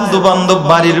যায়, বন্ধু বান্ধব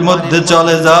বাড়ির মধ্যে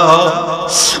চলে যাও,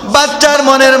 বাচ্চার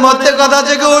মনের মধ্যে কথা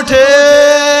জেগে ওঠে,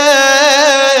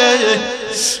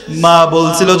 মা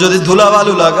বলছিল যদি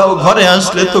ধুলাবালু লাগাও ঘরে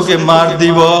আসলে তোকে মার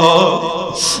দিব।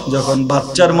 যখন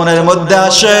বাচ্চার মনের মধ্যে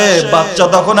আসে, বাচ্চা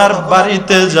তখন আর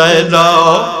বাড়িতে যায় না,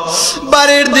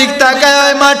 বাড়ির দিক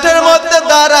তাকায় মাঠের মধ্যে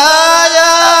দাঁড়ায়,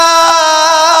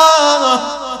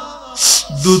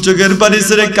 দু চোখের পানি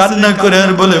ছেড়ে কান্না করে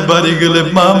আর বলে বাড়ি গেলে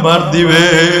মা মার দিবে।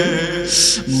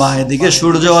 মা এদিকে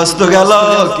সূর্য অস্ত গেল,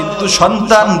 কিন্তু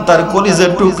সন্তান তার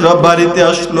কলিজার টুকরা বাড়িতে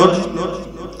আসলো।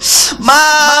 মা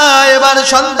এবার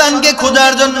সন্তানকে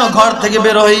খোঁজার জন্য ঘর থেকে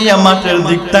বের হইয়া মাঠের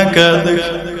দিক তাকায়,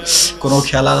 কোন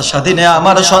খেলার সাথী নেই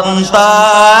আমার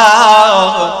সন্তান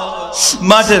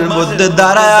মাঠের মধ্যে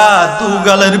দাঁড়ায় দু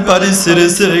গালের পানি ছেড়ে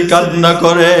ছেড়ে কান্না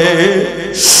করে।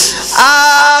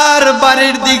 আর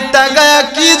বাড়ির দিক তাকায়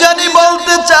কি জানি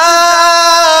বলতে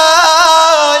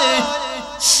চায়,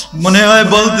 মনে হয়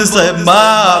বলতে চায় মা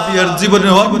আমি আর জীবনে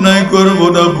অন্যায় করবো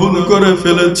না, ভুল করে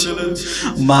ফেলেছি।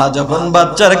 মা যখন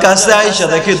বাচ্চার কাছে আইসা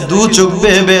দেখে দু চোখ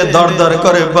বেয়ে বেয়ে দর দর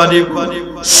করে পানি,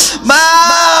 মা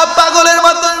পাগলের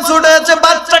মতন ছুটেছে,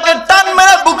 বাচ্চাকে টান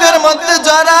মেরে বুকের মধ্যে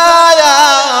জড়ায়,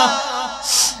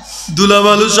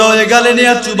 দুলাবালু সহ গালে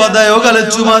নিয়ে চুমা দেয়, ও গালে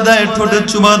চুমা দেয়, ঠোঁটে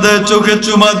চুমা দেয়, চোখে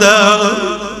চুমা দেয়।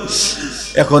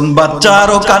 এখন বাচ্চা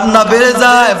আরো কান্না বেড়ে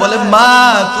যায়, বলে মা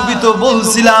তুমি তো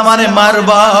বলছিলে আমারে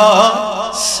মারবা,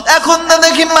 এখন না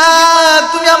দেখি মা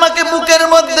তুমি আমাকে বুকের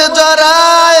মধ্যে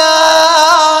জড়ায়,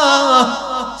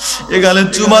 এ গালে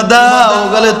চুমা দাও, ও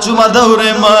গালে চুমা দাও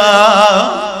রে মা।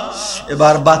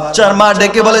 এবার বাচ্চার মা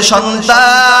ডেকে বলে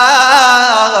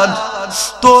সন্তান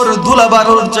তোর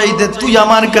ধুলাবালুর চাইতে তুই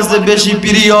আমার কাছে বেশি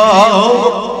প্রিয়।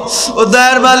 ও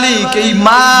দয়ার মালিক, এই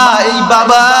মা এই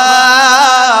বাবা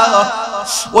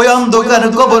ওই অন্ধকার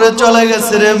কবরে চলে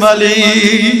গেছে রে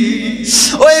মালিক,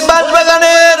 ওই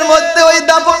বাঁশবাগানের মধ্যে ওই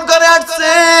দাফন করে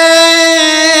আসছে।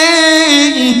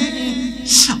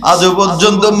 আজও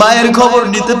পর্যন্ত মায়ের খবর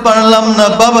নিতে পারলাম না,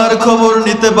 বাবার খবর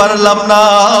নিতে পারলাম না।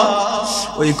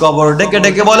 ওই কবর ডেকে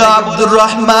ডেকে বলে আব্দুর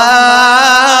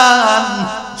রহমান,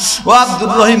 ও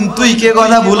আব্দুর রহিম তুই কে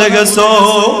কথা ভুলে গেছো?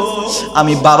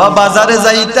 আমি বাবা বাজারে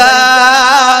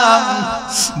যাইতাম,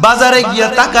 বাজারে গিয়ে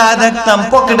টাকা দেখতাম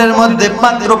পকেটের মধ্যে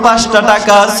মাত্র 5টা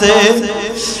টাকা আছে,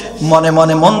 মনে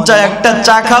মনে মন চায় একটা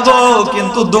চা খাবো,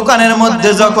 কিন্তু দোকানের মধ্যে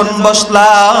যখন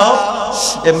বসলাম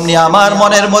এমনি আমার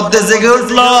মনের মধ্যে জেগে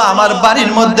উঠলো আমার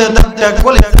বাড়ির মধ্যে একটা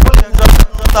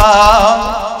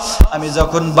আমি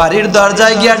যখন বাড়ির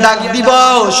দরজায় গিয়া ডাক দিব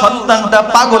সন্তানটা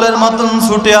পাগলের মতন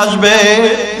ছুটে আসবে,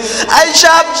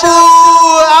 আইসা আব্বু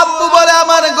আব্বু বলে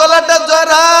আমার গলাটা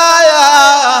জড়ায়া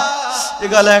এ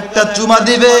গালে একটা চুমা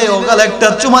দিবে, ও গালে একটা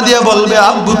চুমা দিয়ে বলবে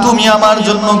আব্বু তুমি আমার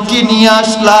জন্য কি নিয়ে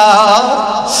আসলা?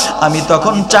 আমি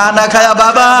তখন চা না খায়া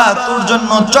বাবা তোর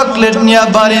জন্য চকলেট নিয়ে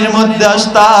বাড়ির মধ্যে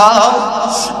আসতাম।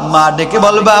 মা ডেকে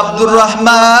বলবে আব্দুর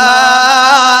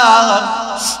রহমান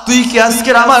তুই কি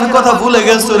আজকের আমার কথা ভুলে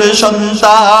গেছো রে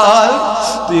সন্তান?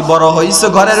 তুই বড় হইছো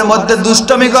ঘরের মধ্যে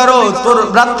দুষ্টমি করো, তোর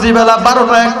রাত্রিবেলা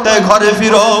 12টা-1টায় ঘরে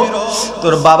ফিরো।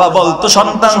 তোর বাবা বলতো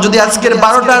সন্তান যদি আজকের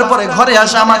 12টার পরে ঘরে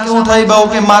আসে আমাকে উঠাইবা,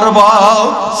 ওকে মারবা।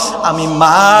 আমি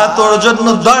মা তোর জন্য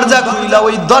দরজা খুইলা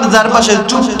ওই দরজার পাশে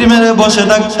চুপটি মেরে বসে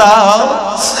থাকতাম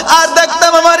আর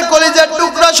দেখতাম আমার কলিজার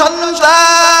টুকরা সন্তান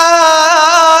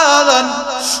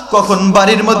কখন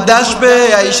বাড়ির মধ্যে আসবে,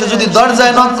 আইসা যদি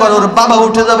দরজায় নক করো ওর বাবা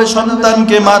উঠে যাবে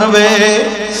সন্তানকে মারবে।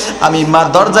 আমি মা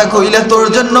দরজা খুইলে তোর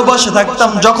জন্য বসে থাকতাম,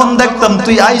 যখন দেখতাম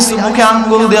তুই আইসু মুখে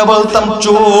আঙ্গুল দিয়ে বলতাম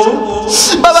চুপ,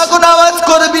 বাবা কোন আওয়াজ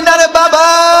করবি না রে বাবা,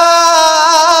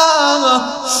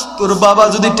 তোর বাবা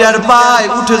যদি টের পায়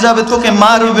উঠে যাবে তোকে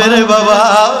মারবে রে বাবা।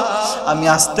 আমি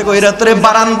আস্তে কইরা তোরে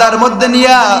বারান্দার মধ্যে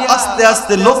নিয়া আস্তে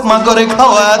আস্তে লোকমা করে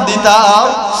খাওয়া দিতাম,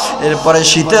 এরপরে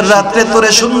শীতের রাত্রে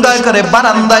তোরে সুন্দর করে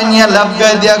বারান্দায় নিয়ে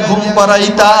লাফগায় দিয়া ঘুম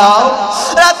পাড়াইতাম।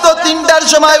 রাত 3টার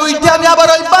সময় উঠে আমি আবার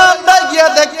ওই বারান্দায় গিয়া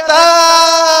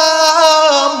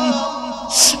দেখতাম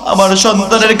আমার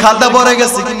সন্তানের খাতা পড়ে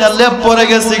গেছে কিনা, লেপ পড়ে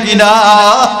গেছে কিনা,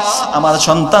 আমার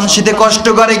সন্তান শীতে কষ্ট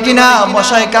করে কিনা,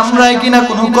 মশায় কামড়ায় কিনা,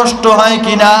 কোনো কষ্ট হয়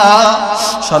কিনা।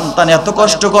 সন্তান এত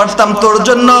কষ্ট করতাম তোর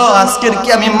জন্য, আজকের কি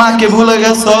আমি মাকে ভুলে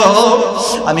গেছো?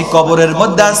 আমি কবরের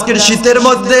মধ্যে আজকের শীতের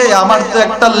মধ্যে আমার তো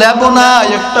একটা লেপও নাই,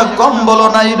 একটা কম্বলও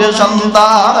নাই রে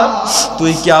সন্তান,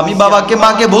 তুই কি আমি বাবাকে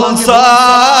মাকে ভুলছ?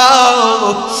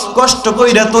 কষ্ট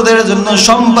কইরা তোদের জন্য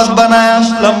সম্পদ বানায়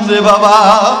আসলাম রে বাবা।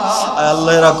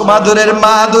 আল্লাহ এরকম আদরের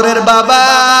মা আদরের বাবা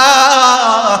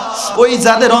ওই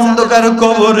যাদের অন্ধকার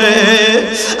কবরে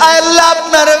আল্লাহ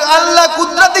আপনার আল্লাহ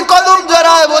কুদরতি কদম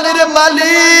জড়ায় বলি রে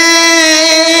মালিক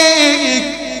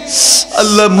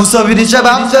আল্লাহ মুসাফির হিসাবে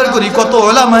আবদার করি কত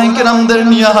উলামায়ে কেরামদের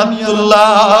নিয়ে হাত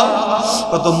তুললাম,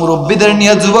 কত মুরব্বীদের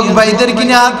নিয়ে যুবক ভাইদের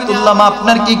নিয়ে হাত তুললাম,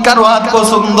 আপনার কি কারো হাত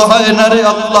পছন্দ হয় না রে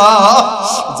আল্লাহ?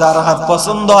 যার হাত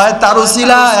পছন্দ হয় তার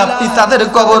উসিলায় আপনি তাদের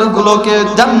কবরগুলোকে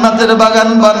জান্নাতের বাগান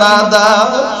বানা দাও।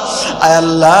 আয়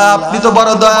আল্লাহ আপনি তো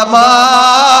বড়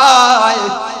দয়াময়,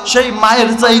 সেই মায়ের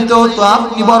চাইতেও তো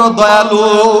আপনি বড় দয়ালু।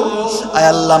 আয়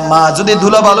আল্লাহ মা যদি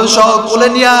ধুলাবালু সহ কোলে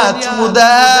নিয়ে চুমু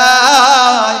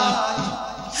দেয়,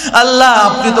 আল্লাহ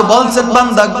আপনি তো বলছেন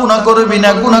বান্দা গুনাহ করবি না,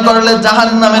 গুনাহ করলে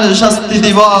জাহান্নামের শাস্তি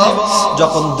দিব।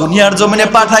 যখন দুনিয়ার জমিনে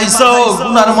পাঠাইছো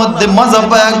গুনার মধ্যে মজা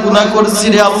পায় গুনাহ করছি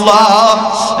রে আল্লাহ,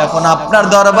 এখন আপনার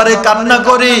দরবারে কান্না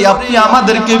করি আপনি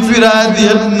আমাদেরকে ফিরায়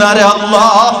দিয়েন না রে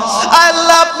আল্লাহ।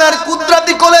 আল্লাহ আপনার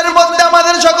কুদরতি কোলের মধ্যে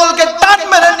আমাদের সকলকে টান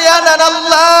মেরে নিয়ে আনেন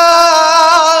আল্লাহ।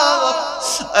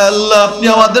 আল্লাহ আপনি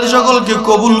আমাদের সকলকে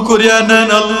কবুল করিয়া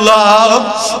নেন আল্লাহ।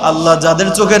 আল্লাহ যাদের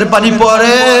চোখের পানি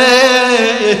পড়ে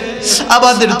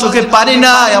আমাদের চোখে পানি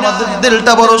নাই, আমাদের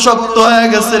দিলটা বড় শক্ত হয়ে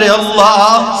গেছে রে আল্লাহ।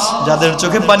 যাদের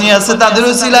চোখে পানি আছে তাদের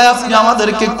উসিলায় আপনি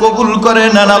আমাদেরকে কবুল করে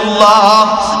নেন আল্লাহ।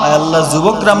 আল্লাহ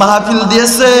যুবকরা মাহফিল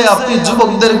দিয়েছে, আপনি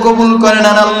যুবকদের কবুল করে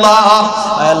নেন আল্লাহ।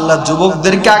 আল্লাহ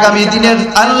যুবকদেরকে আগামী দিনের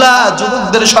আল্লাহ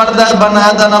যুবকদের সর্দার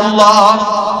বানায় দেন আল্লাহ।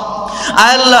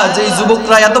 আল্লাহ যে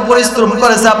যুবকরা এত পরিশ্রম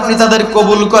করেছে আপনি তাদের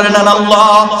কবুল করে নেন আল্লাহ।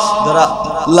 যারা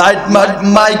লাইট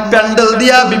মাইক প্যান্ডেল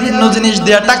দিয়া বিভিন্ন জিনিস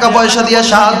দিয়া টাকা পয়সা দিয়া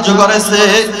সাহায্য করেছে,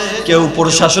 কেউ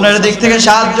প্রশাসনের দিক থেকে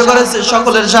সাহায্য করেছে,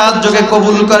 সকলের সাহায্যকে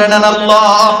কবুল করে নেন আল্লাহ।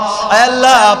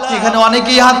 আল্লাহ আপনি এখানে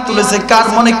অনেকেই হাত তুলেছে, কার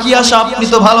মনে কি আশা আপনি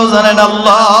তো ভালো জানেন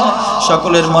আল্লাহ।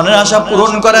 সকলের মনের আশা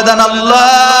পূরণ করে দেন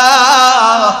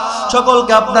আল্লাহ,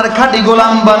 সকলকে আপনার খাঁটি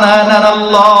গোলাম বানায় নেন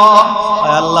আল্লাহ।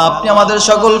 আল্লাহ আপনি আমাদের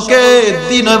সকলকে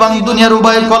দিন এবং দুনিয়ার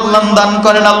উভয় কল্যাণ দান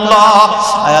করেন আল্লাহ।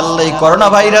 আল্লাহ এই করোনা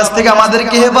ভাইরাস থেকে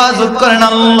আমাদেরকে হেফাজত করেন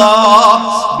আল্লাহ।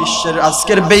 বিশ্বের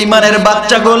আজকের বেঈমানের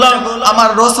বাচ্চাগুলো আমার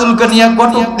রাসূলকে নিয়ে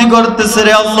কটূক্তি করতেছে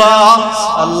রে আল্লাহ।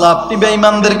 আল্লাহ আপনি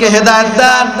বেঈমানদেরকে হেদায়েত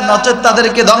দেন, নচেত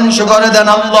তাদেরকে ধ্বংস করে দেন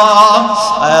আল্লাহ।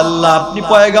 আল্লাহ আপনি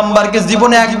পয়গম্বরকে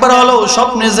জীবনে একবার হলেও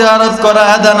স্বপ্নে জিয়ারত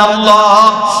করায় দেন আল্লাহ।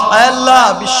 আল্লাহ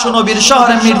বিশ্ব নবীর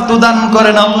শহরে মৃত্যু দান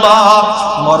করেন আল্লাহ।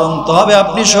 মরণ তো হবে,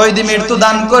 আপনি শহীদি মৃত্যু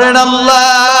দান করেন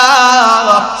আল্লাহ।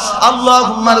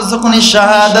 আল্লাহুম্মা রযুকনি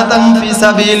শাহাদাতান ফি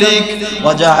সাবিলিক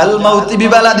ওয়াজআল মাউতি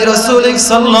বিবালাদি রাসূলিক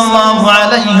সাল্লাল্লাহু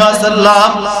আলাইহি ওয়াসাল্লাম।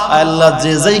 আল্লাহ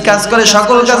যে যেই কাজ করে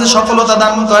সকল কাজে সফলতা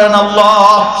দান করেন আল্লাহ।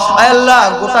 আল্লাহ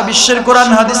গোটা বিশ্বের কোরআন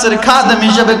হাদিসের খাদেম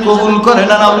হিসেবে কবুল করে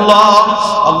নেন আল্লাহ।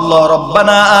 আল্লাহ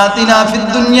রব্বানা আতিনা ফিদ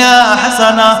দুনিয়া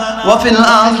হাসানা ওয়া ফিল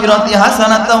আখিরাতি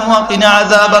হাসানাতাও ওয়া কিনা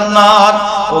আযাবান নার।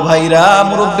 ও ভাইরা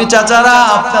মুরব্বি চাচারা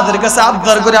আপনাদের কাছে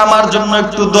আবদার করে আমার জন্য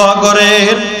একটু দোয়া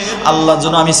করেন। আল্লাহ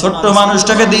যেন আমি ছোট্ট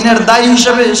মানুষটাকে দিনের দায়ী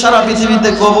হিসেবে সারা পৃথিবীতে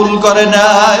কবুল করে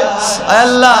নেয়।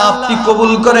 আল্লাহ আপনি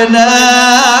কবুল করে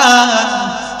নেন,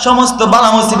 সমস্ত বালা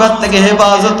মুসিবত থেকে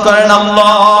হেফাজত করেন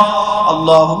আল্লাহ।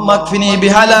 আল্লাহুম্মা কফিনি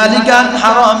বিহালালিকা আন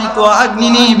হারামিকা ওয়া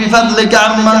আগনিনি বিফাদলিকা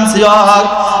আম্মান সিওয়াক।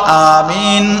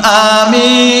 আমিন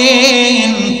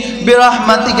আমিন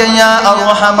বিরহমাতিকা ইয়া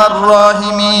আরহামার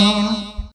রাহিমিন।